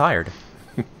be real tired.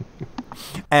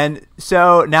 And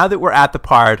so now that we're at the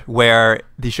part where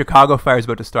the Chicago fire is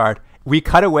about to start, we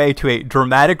cut away to a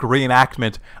dramatic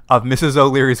reenactment of Mrs.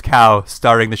 O'Leary's cow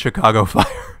starting the Chicago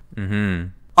fire. Mm-hmm.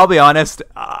 I'll be honest,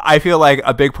 I feel like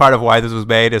a big part of why this was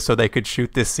made is so they could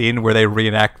shoot this scene where they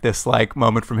reenact this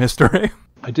moment from history.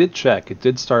 I did check. It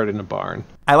did start in a barn.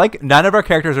 I like none of our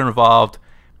characters are involved,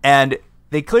 and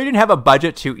they clearly didn't have a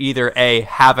budget to either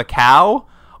have a cow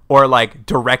or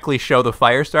directly show the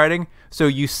fire starting. So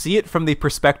you see it from the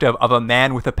perspective of a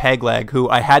man with a peg leg, who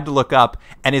I had to look up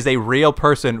and is a real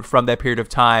person from that period of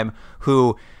time,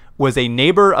 who was a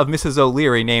neighbor of Mrs.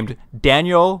 O'Leary named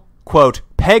Daniel, quote,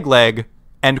 Pegleg,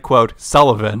 end quote,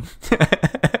 Sullivan.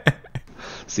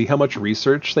 See how much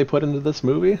research they put into this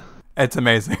movie? It's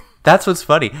amazing. That's what's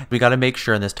funny. We got to make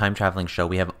sure in this time traveling show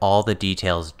we have all the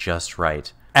details just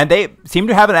right. And they seem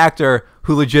to have an actor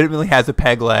who legitimately has a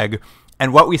peg leg.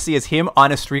 And what we see is him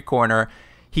on a street corner.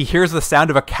 He hears the sound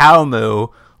of a cow moo,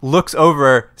 looks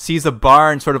over, sees a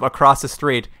barn sort of across the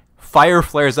street. Fire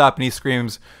flares up and he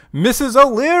screams, "Mrs.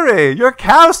 O'Leary, your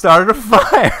cow started a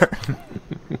fire."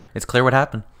 It's clear what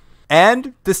happened.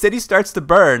 And the city starts to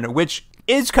burn, which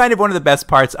is kind of one of the best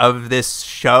parts of this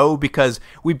show because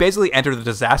we basically enter the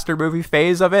disaster movie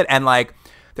phase of it. And like,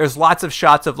 there's lots of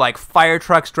shots of like fire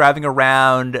trucks driving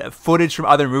around, footage from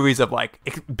other movies of like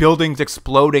buildings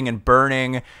exploding and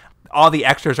burning. All the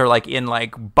extras are like in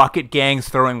like bucket gangs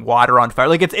throwing water on fire.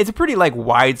 Like it's a pretty like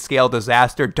wide scale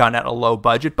disaster done at a low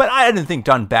budget, but I didn't think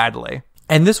done badly.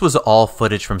 And this was all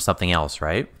footage from something else,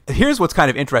 right? Here's what's kind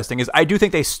of interesting is I do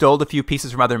think they stole a few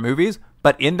pieces from other movies,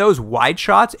 but in those wide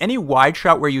shots, any wide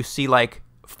shot where you see like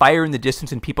fire in the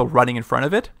distance and people running in front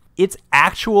of it, it's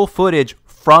actual footage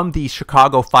from the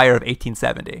Chicago fire of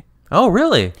 1870. Oh,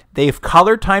 really? They've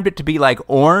color timed it to be like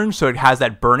orange, so it has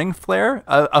that burning flare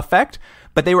effect.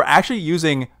 But they were actually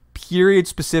using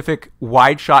period-specific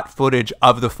wide-shot footage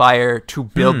of the fire to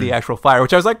build the actual fire,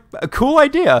 which I was like, a cool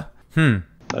idea.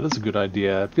 That is a good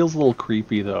idea. It feels a little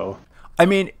creepy, though. I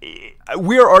mean,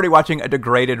 we're already watching a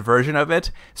degraded version of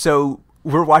it, so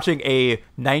we're watching a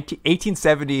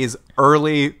 1870s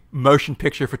early motion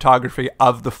picture photography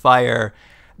of the fire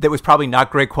that was probably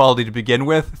not great quality to begin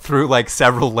with through like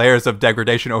several layers of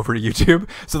degradation over to YouTube.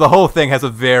 So the whole thing has a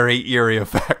very eerie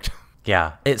effect.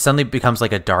 Yeah, it suddenly becomes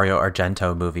like a Dario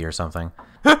Argento movie or something.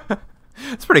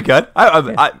 It's pretty good.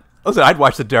 Listen, I'd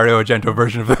watch the Dario Argento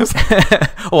version of this.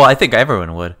 Well, I think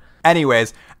everyone would.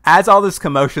 Anyways, as all this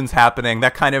commotion's happening,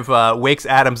 that kind of wakes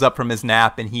Adams up from his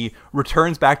nap, and he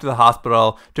returns back to the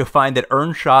hospital to find that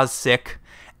Earnshaw's sick,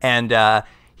 and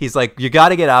he's like, "You got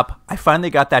to get up. I finally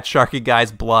got that Sharky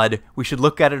guy's blood. We should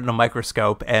look at it in a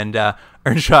microscope." And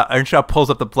Earnshaw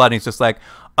pulls up the blood, and he's just like,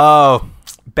 "Oh,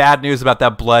 bad news about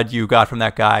that blood you got from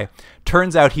that guy.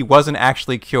 Turns out he wasn't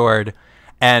actually cured,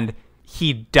 and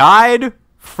he died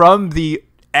from the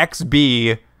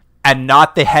XB and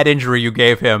not the head injury you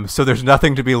gave him, so there's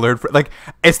nothing to be learned from." Like,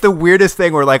 it's the weirdest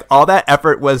thing where, like, all that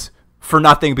effort was for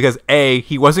nothing because A,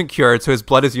 he wasn't cured, so his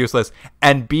blood is useless,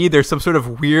 and B, there's some sort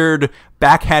of weird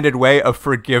backhanded way of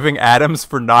forgiving Adams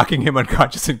for knocking him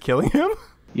unconscious and killing him.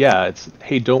 Yeah, it's,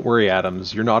 hey, don't worry,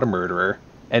 Adams, you're not a murderer.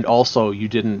 And also, you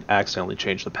didn't accidentally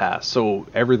change the past, so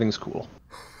everything's cool.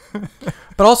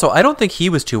 But also, I don't think he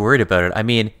was too worried about it. I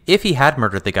mean, if he had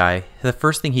murdered the guy, the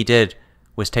first thing he did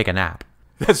was take a nap.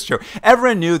 That's true.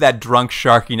 Everyone knew that drunk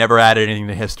Sharky never added anything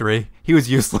to history. He was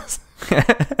useless.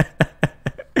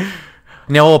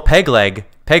 No, peg leg,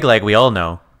 we all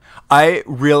know. I'd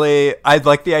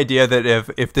like the idea that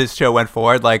if this show went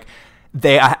forward, like,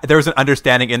 there was an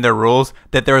understanding in their rules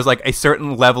that there was like a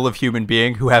certain level of human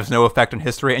being who has no effect on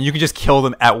history, and you can just kill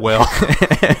them at will.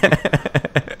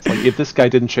 It's like, if this guy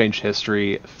didn't change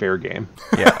history, fair game.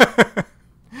 Yeah.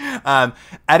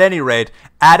 At any rate,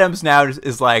 Adams now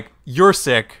is like, "You're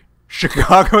sick.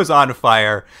 Chicago's on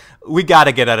fire. We got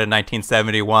to get out of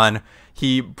 1971.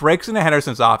 He breaks into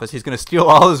Henderson's office. He's going to steal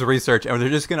all his research, and they're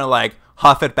just going to like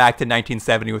huff it back to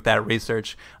 1970 with that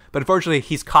research. But unfortunately,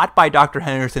 he's caught by Dr.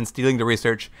 Henderson stealing the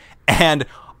research, and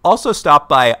also stopped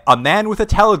by a man with a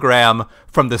telegram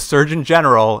from the Surgeon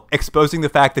General exposing the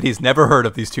fact that he's never heard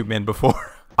of these two men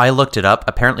before. I looked it up.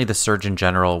 Apparently, the Surgeon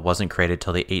General wasn't created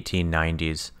till the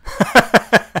 1890s.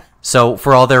 So,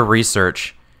 for all their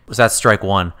research, was that strike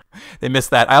one? They missed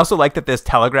that. I also like that this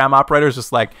telegram operator is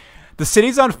just like, "The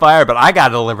city's on fire, but I got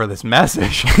to deliver this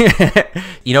message."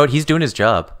 You know what? He's doing his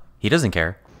job. He doesn't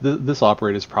care. This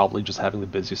operator is probably just having the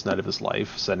busiest night of his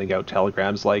life, sending out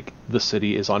telegrams like, "The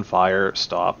city is on fire,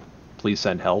 stop. Please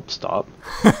send help, stop."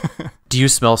 Do you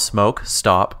smell smoke?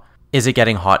 Stop. Is it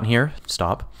getting hot in here?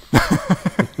 Stop.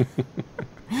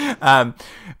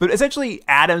 But essentially,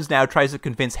 Adams now tries to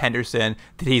convince Henderson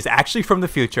that he's actually from the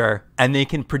future and they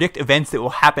can predict events that will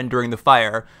happen during the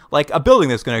fire, like a building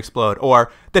that's going to explode,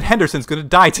 or that Henderson's going to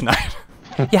die tonight.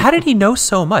 Yeah, how did he know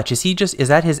so much? Is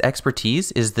that his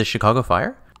expertise? Is the Chicago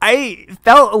fire? I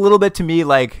felt a little bit to me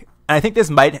like, and I think this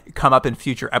might come up in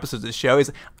future episodes of the show,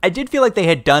 is I did feel like they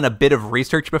had done a bit of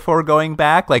research before going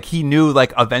back. Like, he knew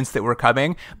like events that were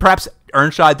coming. Perhaps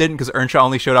Earnshaw didn't, because Earnshaw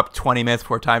only showed up 20 minutes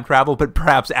before time travel, but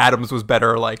perhaps Adams was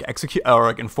better like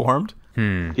informed.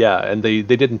 Yeah, and they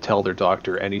didn't tell their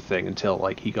doctor anything until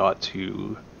like he got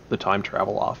to the time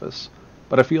travel office.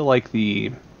 But I feel like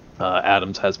the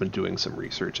Adams has been doing some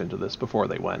research into this before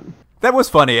they went. That was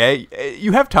funny, eh?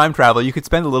 You have time travel. You could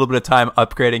spend a little bit of time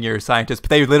upgrading your scientists,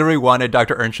 but they literally wanted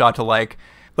Dr. Earnshaw to, like,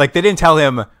 Like, they didn't tell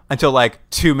him until like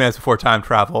 2 minutes before time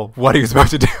travel what he was about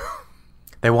to do.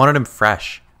 They wanted him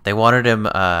fresh. They wanted him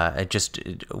just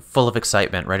full of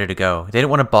excitement, ready to go. They didn't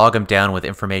want to bog him down with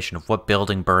information of what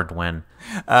building burned when.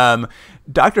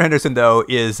 Dr. Henderson, though,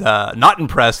 is not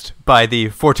impressed by the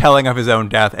foretelling of his own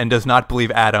death and does not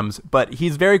believe Adams, but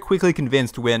he's very quickly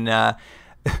convinced when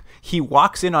he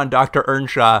walks in on Dr.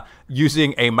 Earnshaw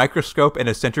using a microscope and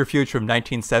a centrifuge from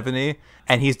 1970,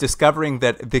 and he's discovering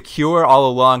that the cure all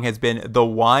along has been the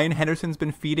wine Henderson's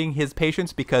been feeding his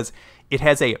patients because it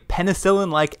has a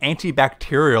penicillin-like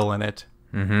antibacterial in it.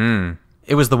 Mm-hmm.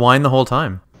 It was the wine the whole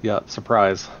time. Yeah,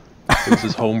 surprise. It was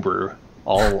his homebrew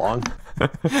all along.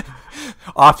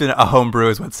 Often a homebrew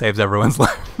is what saves everyone's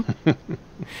life.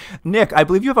 Nick, I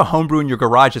believe you have a homebrew in your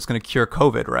garage that's going to cure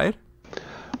COVID, right?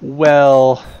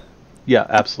 Well, yeah,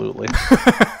 absolutely.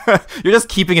 You're just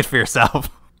keeping it for yourself.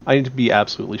 I need to be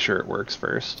absolutely sure it works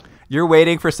first. You're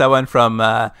waiting for someone from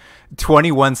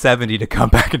 2170 to come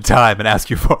back in time and ask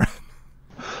you for it.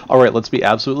 All right, let's be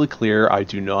absolutely clear. I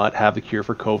do not have a cure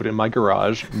for COVID in my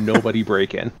garage. Nobody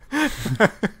break in.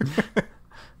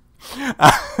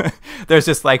 There's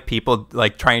just like people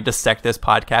like trying to dissect this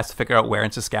podcast to figure out where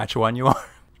in Saskatchewan you are.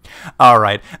 All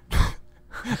right.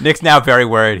 Nick's now very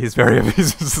worried. He's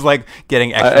just like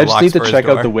getting extra I just locks need to for his check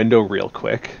door. out the window real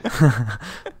quick.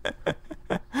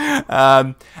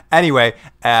 Anyway,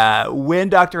 when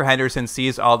Dr. Henderson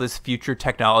sees all this future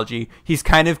technology, he's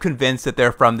kind of convinced that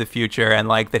they're from the future and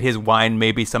like that his wine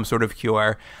may be some sort of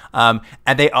cure. And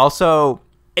they also,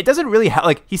 it doesn't really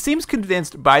like, he seems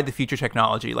convinced by the future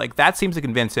technology. Like that seems to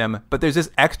convince him, but there's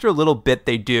this extra little bit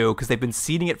they do because they've been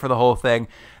seeding it for the whole thing,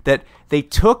 that they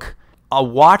took a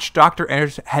watch Dr.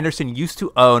 Henderson used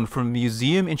to own from a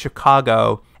museum in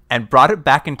Chicago and brought it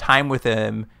back in time with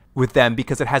them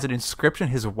because it has an inscription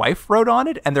his wife wrote on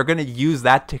it, and they're going to use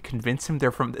that to convince him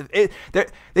they're from it.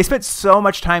 They spent so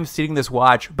much time seeding this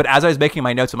watch, but as I was making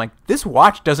my notes, I'm like, this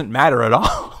watch doesn't matter at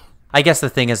all. I guess the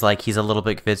thing is, like, he's a little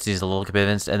bit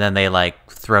convinced, and then they,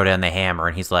 like, throw down the hammer,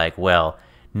 and he's like, well,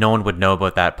 no one would know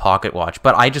about that pocket watch.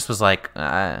 But I just was like,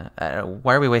 why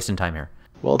are we wasting time here?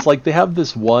 Well, it's like they have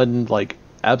this one, like,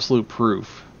 absolute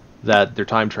proof that they're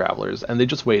time travelers, and they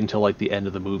just wait until, like, the end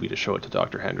of the movie to show it to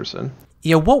Dr. Henderson.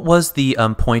 Yeah, what was the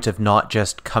point of not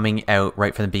just coming out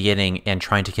right from the beginning and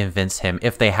trying to convince him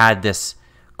if they had this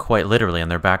quite literally in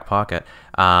their back pocket?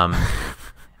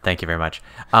 Thank you very much.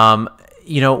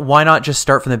 Why not just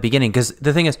start from the beginning? Because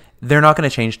the thing is, they're not going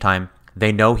to change time.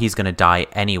 They know he's going to die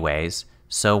anyways.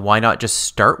 So why not just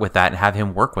start with that and have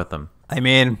him work with them? I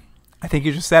mean, I think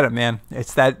you just said it, man.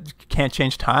 It's that can't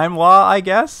change time law, I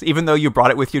guess, even though you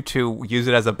brought it with you to use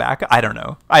it as a backup. I don't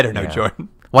know, yeah. Jordan.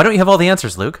 Why don't you have all the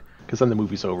answers, Luke? Because then the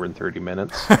movie's over in 30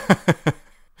 minutes.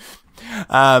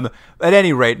 At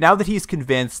any rate, now that he's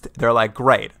convinced, they're like,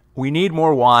 great, we need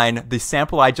more wine. The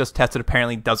sample I just tested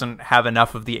apparently doesn't have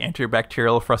enough of the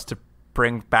antibacterial for us to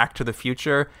bring back to the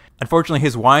future. Unfortunately,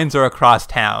 his wines are across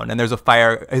town, and there's a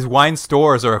fire. His wine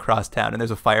stores are across town, and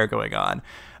there's a fire going on.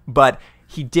 But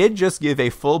he did just give a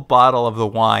full bottle of the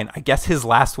wine, I guess his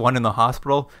last one in the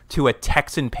hospital, to a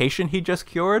Texan patient he just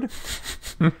cured.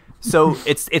 So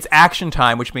it's action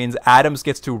time, which means Adams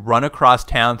gets to run across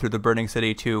town through the burning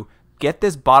city to get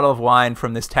this bottle of wine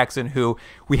from this Texan who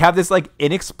we have this like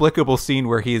inexplicable scene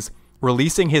where he's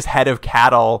releasing his head of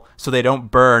cattle so they don't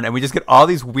burn. And we just get all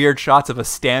these weird shots of a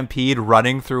stampede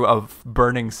running through a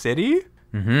burning city.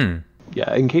 Mm-hmm.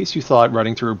 Yeah, in case you thought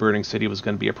running through a burning city was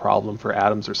going to be a problem for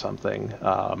Adams or something,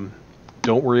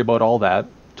 don't worry about all that.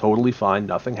 Totally fine.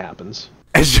 Nothing happens.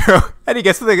 It's true. And he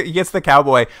gets the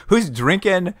cowboy who's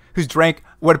drank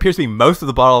what appears to be most of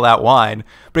the bottle of that wine,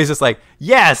 but he's just like,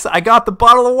 yes, I got the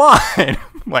bottle of wine.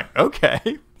 I'm like,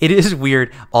 okay. It is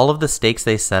weird. All of the stakes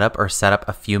they set up are set up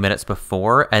a few minutes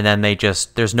before, and then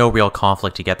there's no real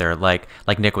conflict to get there. Like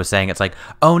Nick was saying, it's like,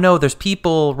 oh no, there's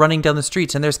people running down the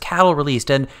streets, and there's cattle released,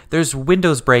 and there's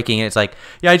windows breaking, and it's like,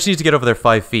 yeah, I just need to get over there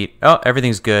 5 feet. Oh,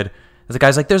 everything's good. And the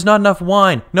guy's like, there's not enough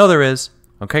wine. No, there is.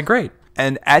 Okay, great.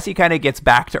 And as he kind of gets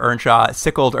back to Earnshaw,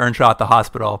 sick old Earnshaw at the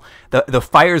hospital, the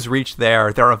fire's reached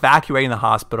there. They're evacuating the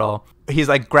hospital. He's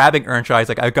like grabbing Earnshaw. He's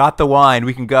like, I got the wine.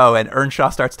 We can go. And Earnshaw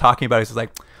starts talking about it. He's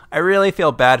like, I really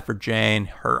feel bad for Jane.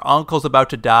 Her uncle's about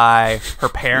to die. Her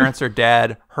parents are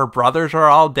dead. Her brothers are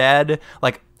all dead.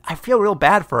 Like, I feel real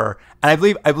bad for her. And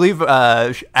I believe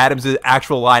Adams'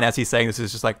 actual line as he's saying this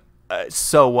is just like,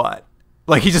 so what?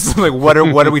 Like, he's just like, what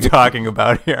are we talking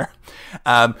about here?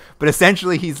 But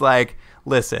essentially he's like,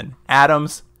 listen,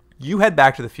 Adams, you head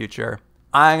back to the future.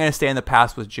 I'm going to stay in the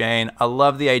past with Jane. I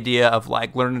love the idea of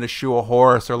like learning to shoe a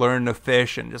horse or learning to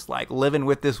fish and just like living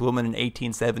with this woman in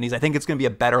 1870s. I think it's going to be a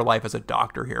better life as a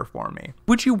doctor here for me.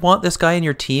 Would you want this guy in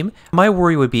your team? My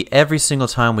worry would be every single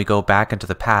time we go back into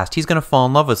the past, he's going to fall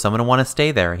in love with someone and want to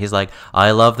stay there. He's like,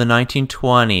 I love the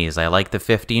 1920s. I like the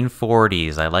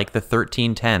 1540s. I like the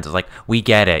 1310s. It's like, we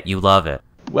get it. You love it.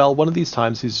 Well, one of these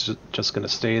times he's just going to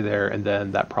stay there, and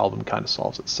then that problem kind of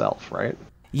solves itself, right?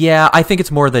 Yeah, I think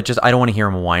it's more that just I don't want to hear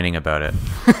him whining about it.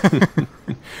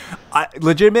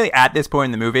 Legitimately, at this point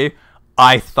in the movie,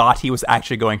 I thought he was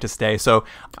actually going to stay. So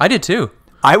I did too.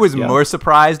 I was more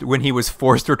surprised when he was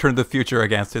forced to return to the future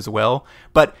against his will.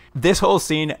 But this whole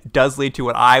scene does lead to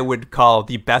what I would call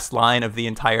the best line of the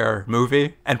entire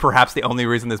movie. And perhaps the only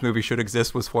reason this movie should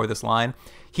exist was for this line.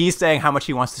 He's saying how much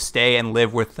he wants to stay and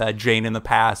live with Jane in the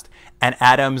past. And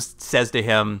Adams says to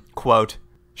him, quote,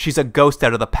 "She's a ghost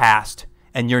out of the past,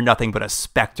 and you're nothing but a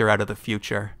specter out of the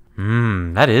future."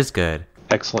 That is good.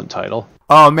 Excellent title.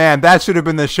 Oh, man, that should have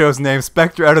been the show's name,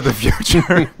 Spectre Out of the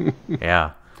Future.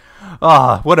 Yeah.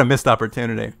 Ah, what a missed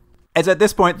opportunity. It's at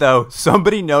this point, though,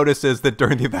 somebody notices that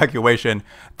during the evacuation,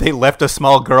 they left a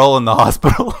small girl in the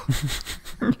hospital.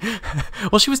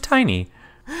 Well, she was tiny.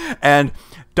 And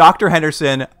Dr.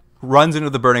 Henderson runs into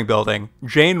the burning building.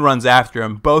 Jane runs after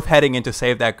him, both heading in to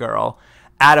save that girl.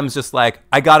 Adam's just like,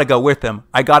 I gotta go with him.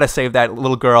 I gotta save that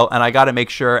little girl, and I gotta make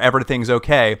sure everything's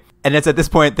okay. And it's at this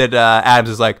point that Adams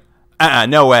is like,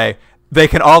 no way. They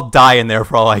can all die in there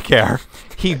for all I care.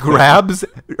 He grabs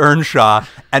Earnshaw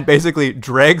and basically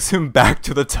drags him back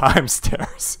to the time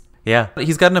stairs. Yeah,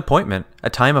 he's got an appointment, a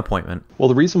time appointment. Well,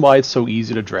 the reason why it's so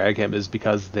easy to drag him is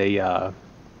because they,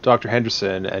 Dr.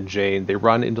 Henderson and Jane, they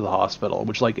run into the hospital,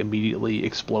 which like immediately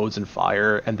explodes in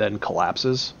fire and then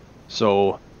collapses.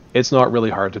 So it's not really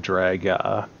hard to drag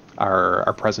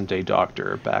our present day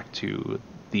doctor back to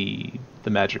the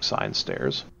magic sign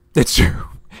stairs. It's true.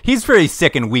 He's pretty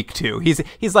sick and weak too.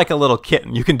 He's like a little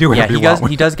kitten. You can do whatever you want.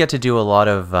 He does get to do a lot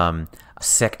of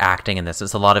sick acting in this.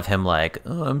 It's a lot of him like,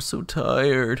 oh, I'm so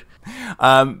tired.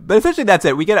 But essentially that's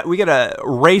it. We get a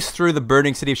race through the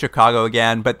burning city of Chicago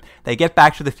again, but they get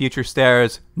back to the future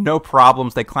stairs, no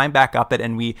problems. They climb back up it,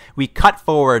 and we cut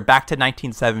forward back to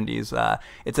 1970s.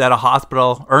 It's at a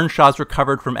hospital. Earnshaw's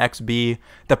recovered from XB.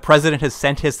 The president has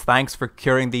sent his thanks for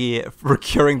curing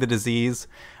the disease.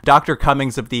 Dr.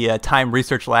 Cummings of the Time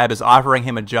Research Lab is offering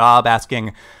him a job,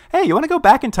 asking, hey, you want to go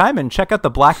back in time and check out the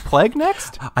Black Plague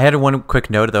next? I had one quick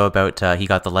note, though, about he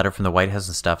got the letter from the White House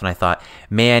and stuff, and I thought,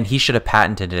 man, he should have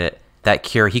patented it, that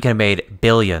cure. He could have made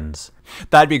billions.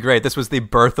 That'd be great. This was the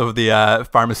birth of the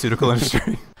pharmaceutical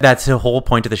industry. That's the whole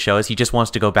point of the show, is he just wants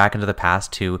to go back into the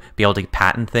past to be able to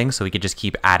patent things so he could just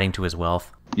keep adding to his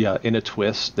wealth. Yeah, in a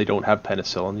twist, they don't have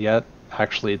penicillin yet.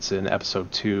 Actually, it's in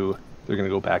episode 2. They're going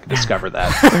to go back and discover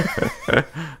that.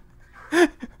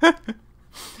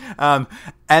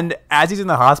 And as he's in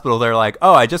the hospital, they're like,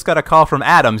 oh, I just got a call from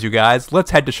Adams, you guys. Let's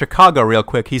head to Chicago real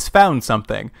quick. He's found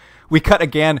something. We cut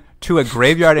again to a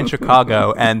graveyard in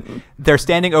Chicago, and they're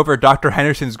standing over Dr.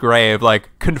 Henderson's grave, like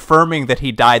confirming that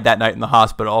he died that night in the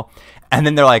hospital. And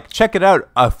then they're like, check it out,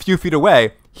 a few feet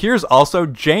away. Here's also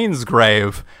Jane's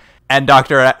grave. And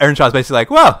Dr. Earnshaw's basically like,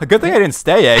 well, a good thing I didn't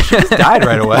stay, eh? She just died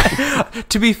right away.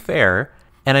 To be fair,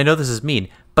 and I know this is mean,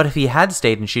 but if he had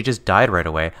stayed and she just died right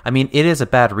away, I mean, it is a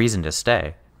bad reason to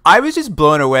stay. I was just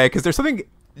blown away because there's something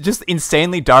just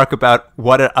insanely dark about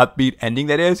what an upbeat ending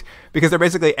that is, because they're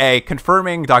basically,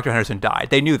 confirming Dr. Henderson died.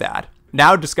 They knew that.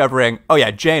 Now discovering, oh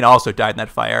yeah, Jane also died in that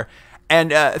fire.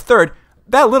 And third,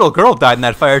 that little girl died in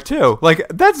that fire too. Like,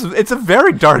 it's a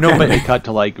very dark ending. But they cut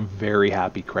to like very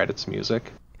happy credits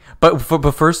music. But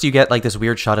first you get like this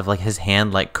weird shot of like his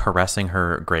hand like caressing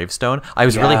her gravestone. I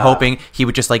was really hoping he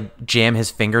would just like jam his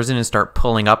fingers in and start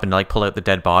pulling up and like pull out the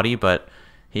dead body, but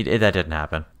that didn't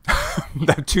happen.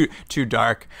 Too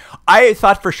dark. I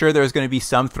thought for sure there was going to be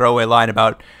some throwaway line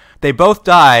about they both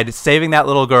died, saving that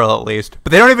little girl at least.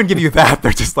 But they don't even give you that.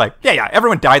 They're just like, yeah,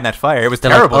 everyone died in that fire. It was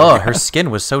terrible. Like, her skin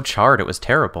was so charred. It was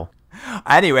terrible.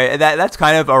 Anyway, that's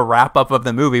kind of a wrap-up of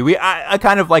the movie. I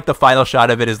kind of like the final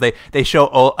shot of it is they show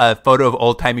a photo of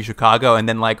old-timey Chicago and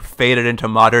then like fade it into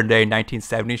modern-day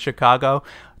 1970s Chicago.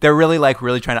 They're really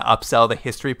trying to upsell the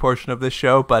history portion of this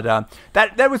show, but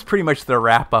that was pretty much the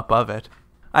wrap-up of it.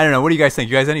 I don't know. What do you guys think?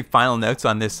 You guys any final notes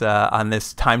on this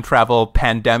time travel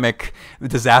pandemic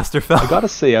disaster film? I gotta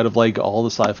say, out of like all the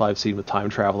sci-fi I've seen with time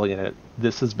traveling in it,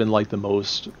 this has been like the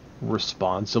most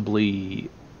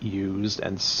responsibly used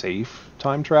and safe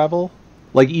time travel.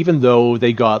 Like, even though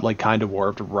they got like kind of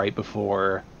warped right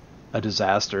before a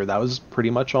disaster, that was pretty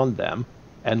much on them.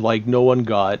 And like no one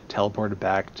got teleported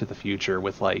back to the future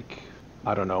with like,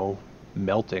 I don't know,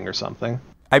 melting or something.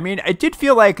 I mean, it did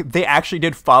feel like they actually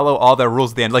did follow all their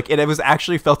rules at the end. Like, it was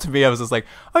actually felt to me, I was just like,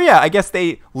 oh yeah, I guess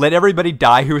they let everybody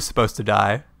die who was supposed to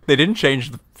die. They didn't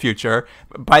change the future.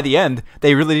 By the end,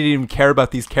 they really didn't even care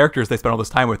about these characters they spent all this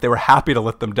time with. They were happy to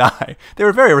let them die. They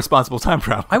were very responsible time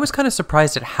travel. I was kind of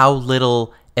surprised at how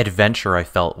little adventure I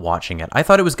felt watching it. I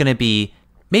thought it was going to be,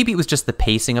 maybe it was just the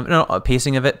pacing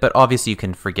of it, but obviously you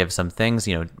can forgive some things.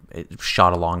 You know, it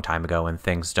shot a long time ago and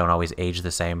things don't always age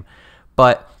the same.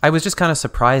 But I was just kind of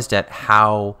surprised at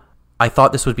how I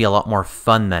thought this would be a lot more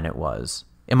fun than it was.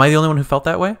 Am I the only one who felt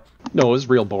that way? No, it was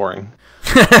real boring.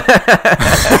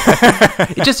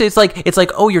 It's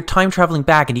like, oh, you're time traveling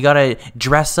back and you got to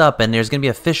dress up and there's going to be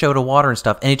a fish out of water and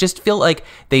stuff. And it just felt like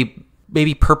they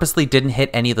maybe purposely didn't hit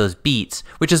any of those beats,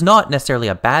 which is not necessarily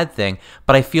a bad thing.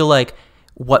 But I feel like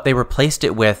what they replaced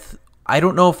it with, I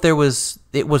don't know if it was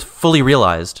fully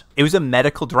realized. It was a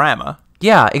medical drama.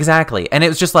 Yeah, exactly. And it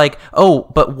was just like,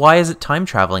 oh, but why is it time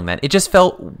traveling then? It just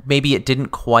felt maybe it didn't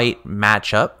quite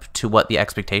match up to what the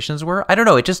expectations were. I don't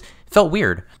know. It just felt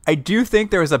weird. I do think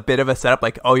there was a bit of a setup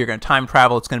like, oh, you're going to time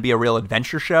travel. It's going to be a real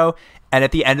adventure show. And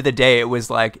at the end of the day, it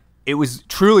was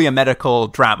truly a medical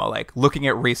drama, like looking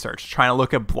at research, trying to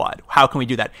look at blood. How can we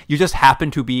do that? You just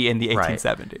happen to be in the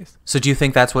 1870s. Right. So do you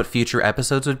think that's what future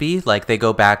episodes would be? Like they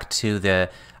go back to the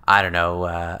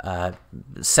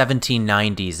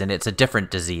 1790s and it's a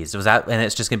different disease. And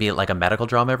it's just gonna be like a medical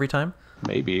drama every time?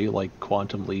 Maybe like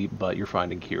Quantum Leap, but you're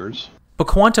finding cures. But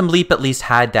Quantum Leap at least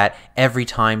had that every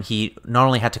time he not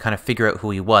only had to kind of figure out who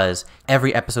he was,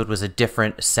 every episode was a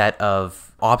different set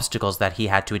of obstacles that he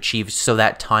had to achieve so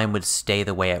that time would stay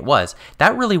the way it was.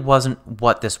 That really wasn't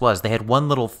what this was. They had one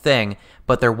little thing,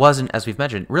 but there wasn't, as we've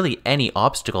mentioned, really any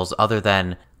obstacles other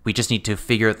than we just need to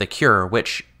figure out the cure,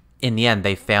 which in the end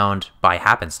they found by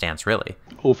happenstance, really.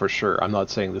 Oh, for sure. I'm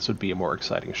not saying this would be a more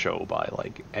exciting show by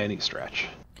like any stretch.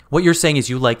 What you're saying is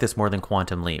you like this more than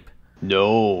Quantum Leap.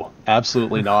 No,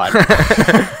 absolutely not.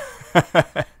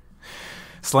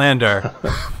 Slander.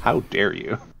 How dare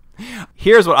you?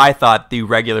 Here's what I thought the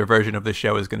regular version of the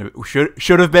show is going to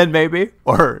should have been, maybe,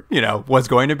 or was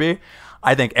going to be.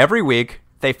 I think every week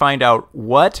they find out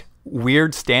what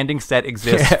weird standing set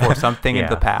exists for something in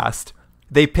the past.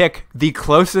 They pick the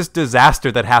closest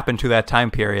disaster that happened to that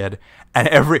time period, and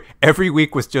every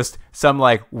week was just some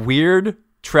like weird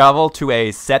travel to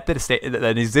a set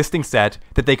an existing set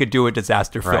that they could do a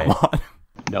disaster film on.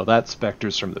 No, that's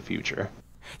Spectres from the Future.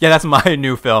 Yeah, that's my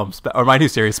new film, or my new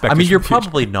series, Spectres. I mean, you're from the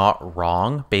Future. probably not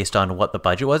wrong based on what the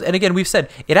budget was. And again, we've said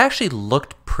it actually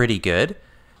looked pretty good.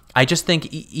 I just think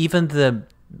even the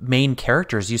main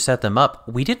characters, you set them up,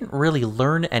 we didn't really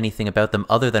learn anything about them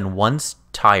other than one's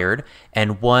tired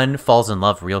and one falls in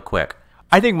love real quick.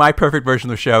 I think my perfect version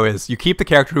of the show is you keep the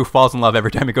character who falls in love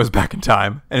every time he goes back in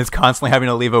time and is constantly having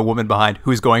to leave a woman behind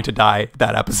who's going to die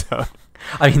that episode.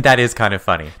 I mean, that is kind of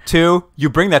funny. 2, you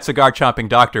bring that cigar-chomping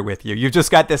doctor with you. You've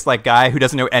just got this like guy who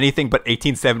doesn't know anything but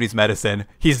 1870s medicine.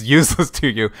 He's useless to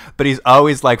you, but he's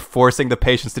always like forcing the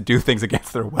patients to do things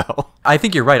against their will. I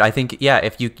think you're right. I think, yeah,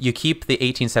 if you keep the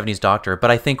 1870s doctor,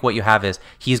 but I think what you have is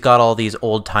he's got all these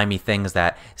old-timey things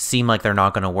that seem like they're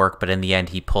not going to work, but in the end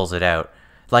he pulls it out.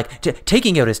 Like,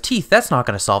 taking out his teeth, that's not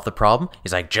going to solve the problem.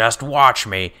 He's like, just watch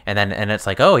me. And it's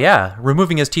like, oh, yeah,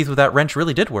 removing his teeth with that wrench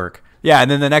really did work. Yeah, and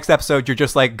then the next episode, you're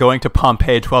just, like, going to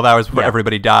Pompeii 12 hours before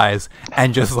everybody dies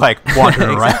and just, like,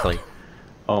 wandering exactly. around.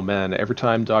 Oh, man, every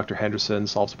time Dr. Henderson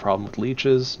solves a problem with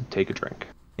leeches, take a drink.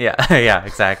 Yeah, yeah,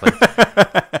 exactly.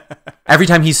 Every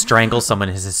time he strangles someone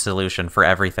is his solution for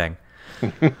everything.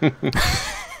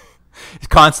 He's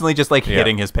constantly just, like,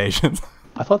 hitting his patients.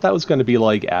 I thought that was going to be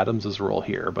like Adams' role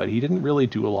here, but he didn't really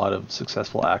do a lot of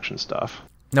successful action stuff.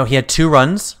 No, he had 2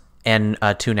 runs and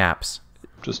 2 naps.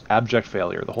 Just abject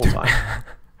failure the whole time.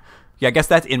 Yeah, I guess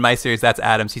that's in my series. That's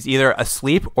Adams. He's either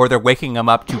asleep or they're waking him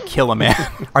up to kill a man.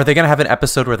 Are they going to have an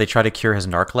episode where they try to cure his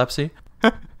narcolepsy?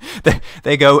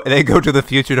 they go to the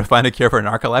future to find a cure for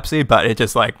narcolepsy, but it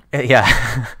just like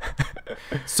yeah.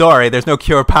 Sorry, there's no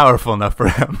cure powerful enough for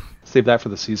him. Save that for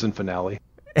the season finale.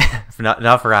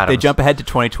 Not for Adams. They jump ahead to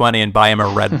 2020 and buy him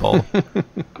a Red Bull.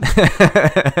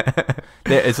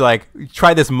 It's like,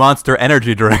 try this Monster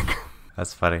Energy drink.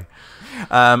 That's funny.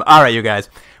 All right, you guys.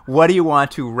 What do you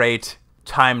want to rate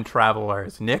Time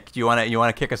Travelers? Nick, do you want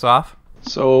to kick us off?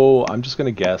 So I'm just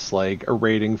gonna guess like a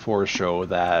rating for a show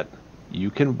that you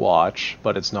can watch,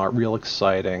 but it's not real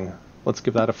exciting. Let's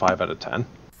give that a 5 out of 10.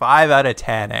 5 out of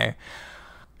 10, eh?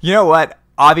 You know what?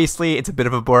 Obviously, it's a bit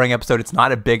of a boring episode. It's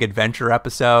not a big adventure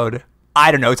episode.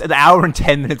 I don't know. It's an hour and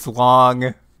 10 minutes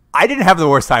long. I didn't have the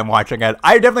worst time watching it.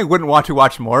 I definitely wouldn't want to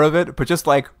watch more of it, but just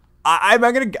like I'm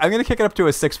gonna kick it up to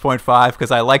a 6.5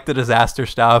 because I like the disaster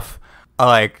stuff. I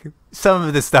like some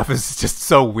of this stuff is just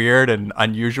so weird and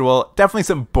unusual. Definitely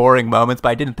some boring moments, but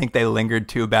I didn't think they lingered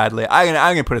too badly. I'm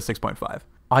gonna put a 6.5.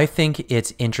 I think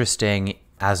it's interesting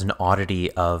as an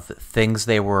oddity of things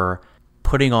they were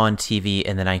putting on TV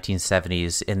in the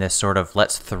 1970s in this sort of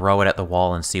let's throw it at the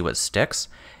wall and see what sticks.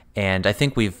 And I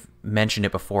think we've mentioned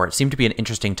it before. It seemed to be an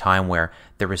interesting time where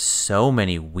there was so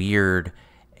many weird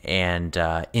and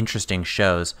interesting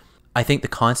shows. I think the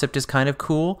concept is kind of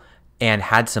cool and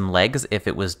had some legs if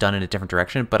it was done in a different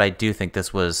direction, but I do think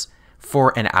this was,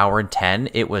 for an hour and 10,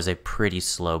 it was a pretty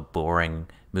slow, boring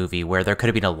movie where there could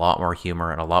have been a lot more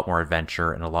humor and a lot more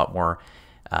adventure and a lot more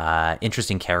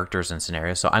interesting characters and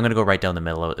scenarios. So I'm going to go right down the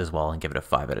middle as well and give it a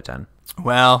 5 out of 10.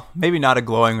 Well, maybe not a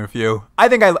glowing review. I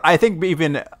think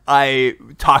even I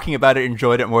talking about it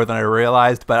enjoyed it more than I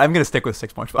realized, but I'm going to stick with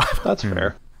 6.5. That's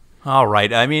fair. All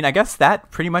right. I mean, I guess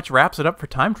that pretty much wraps it up for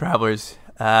Time Travelers.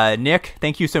 Nick,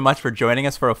 thank you so much for joining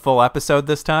us for a full episode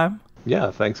this time.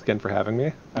 Yeah, thanks again for having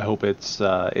me. I hope it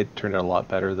turned out a lot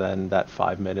better than that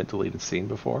 5-minute deleted scene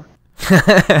before.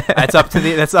 That's up to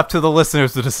the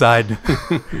listeners to decide.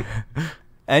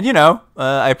 And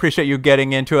I appreciate you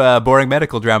getting into a boring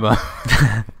medical drama.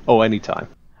 Oh, anytime.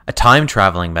 A time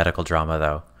traveling medical drama,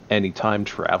 though. Anytime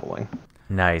traveling.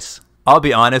 Nice. I'll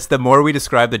be honest, the more we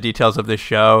describe the details of this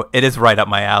show, it is right up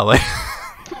my alley.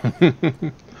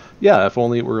 Yeah, if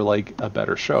only it were like a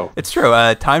better show. It's true.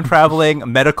 Time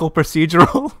traveling medical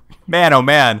procedural. Man, oh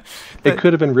man. It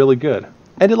could have been really good.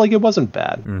 And it wasn't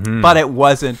bad. Mm-hmm. But it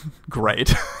wasn't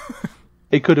great.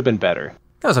 It could have been better.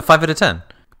 That was a 5 out of 10.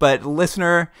 But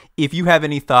listener, if you have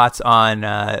any thoughts on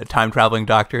time traveling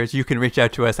doctors, you can reach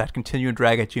out to us at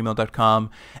continuumdrag@gmail.com.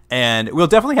 And we'll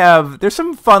definitely there's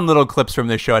some fun little clips from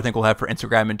this show I think we'll have for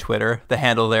Instagram and Twitter. The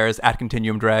handle there is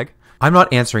 @continuumdrag. I'm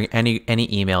not answering any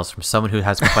emails from someone who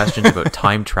has questions about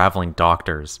time traveling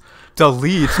doctors.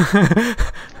 Delete.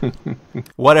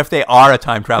 What if they are a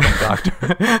time traveling doctor?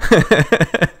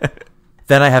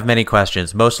 Then I have many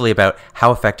questions, mostly about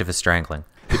how effective is strangling.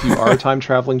 If you are a time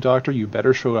traveling doctor, you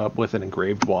better show up with an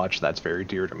engraved watch. That's very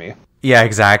dear to me. Yeah,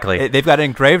 exactly. They've got an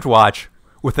engraved watch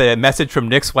with a message from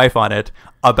Nick's wife on it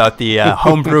about the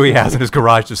home brew he has in his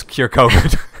garage to cure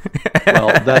COVID. Well,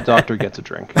 that doctor gets a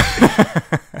drink.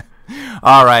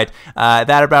 All right,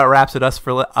 that about wraps it up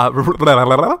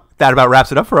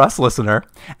for us, listener.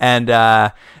 And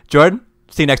Jordan,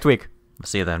 see you next week.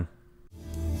 See you then.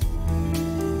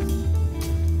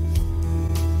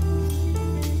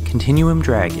 Continuum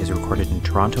Drag is recorded in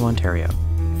Toronto, Ontario.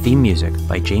 Theme music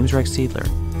by James Rex Seidler.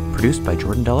 Produced by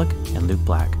Jordan Dullock and Luke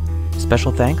Black.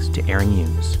 Special thanks to Aaron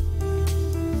Hughes.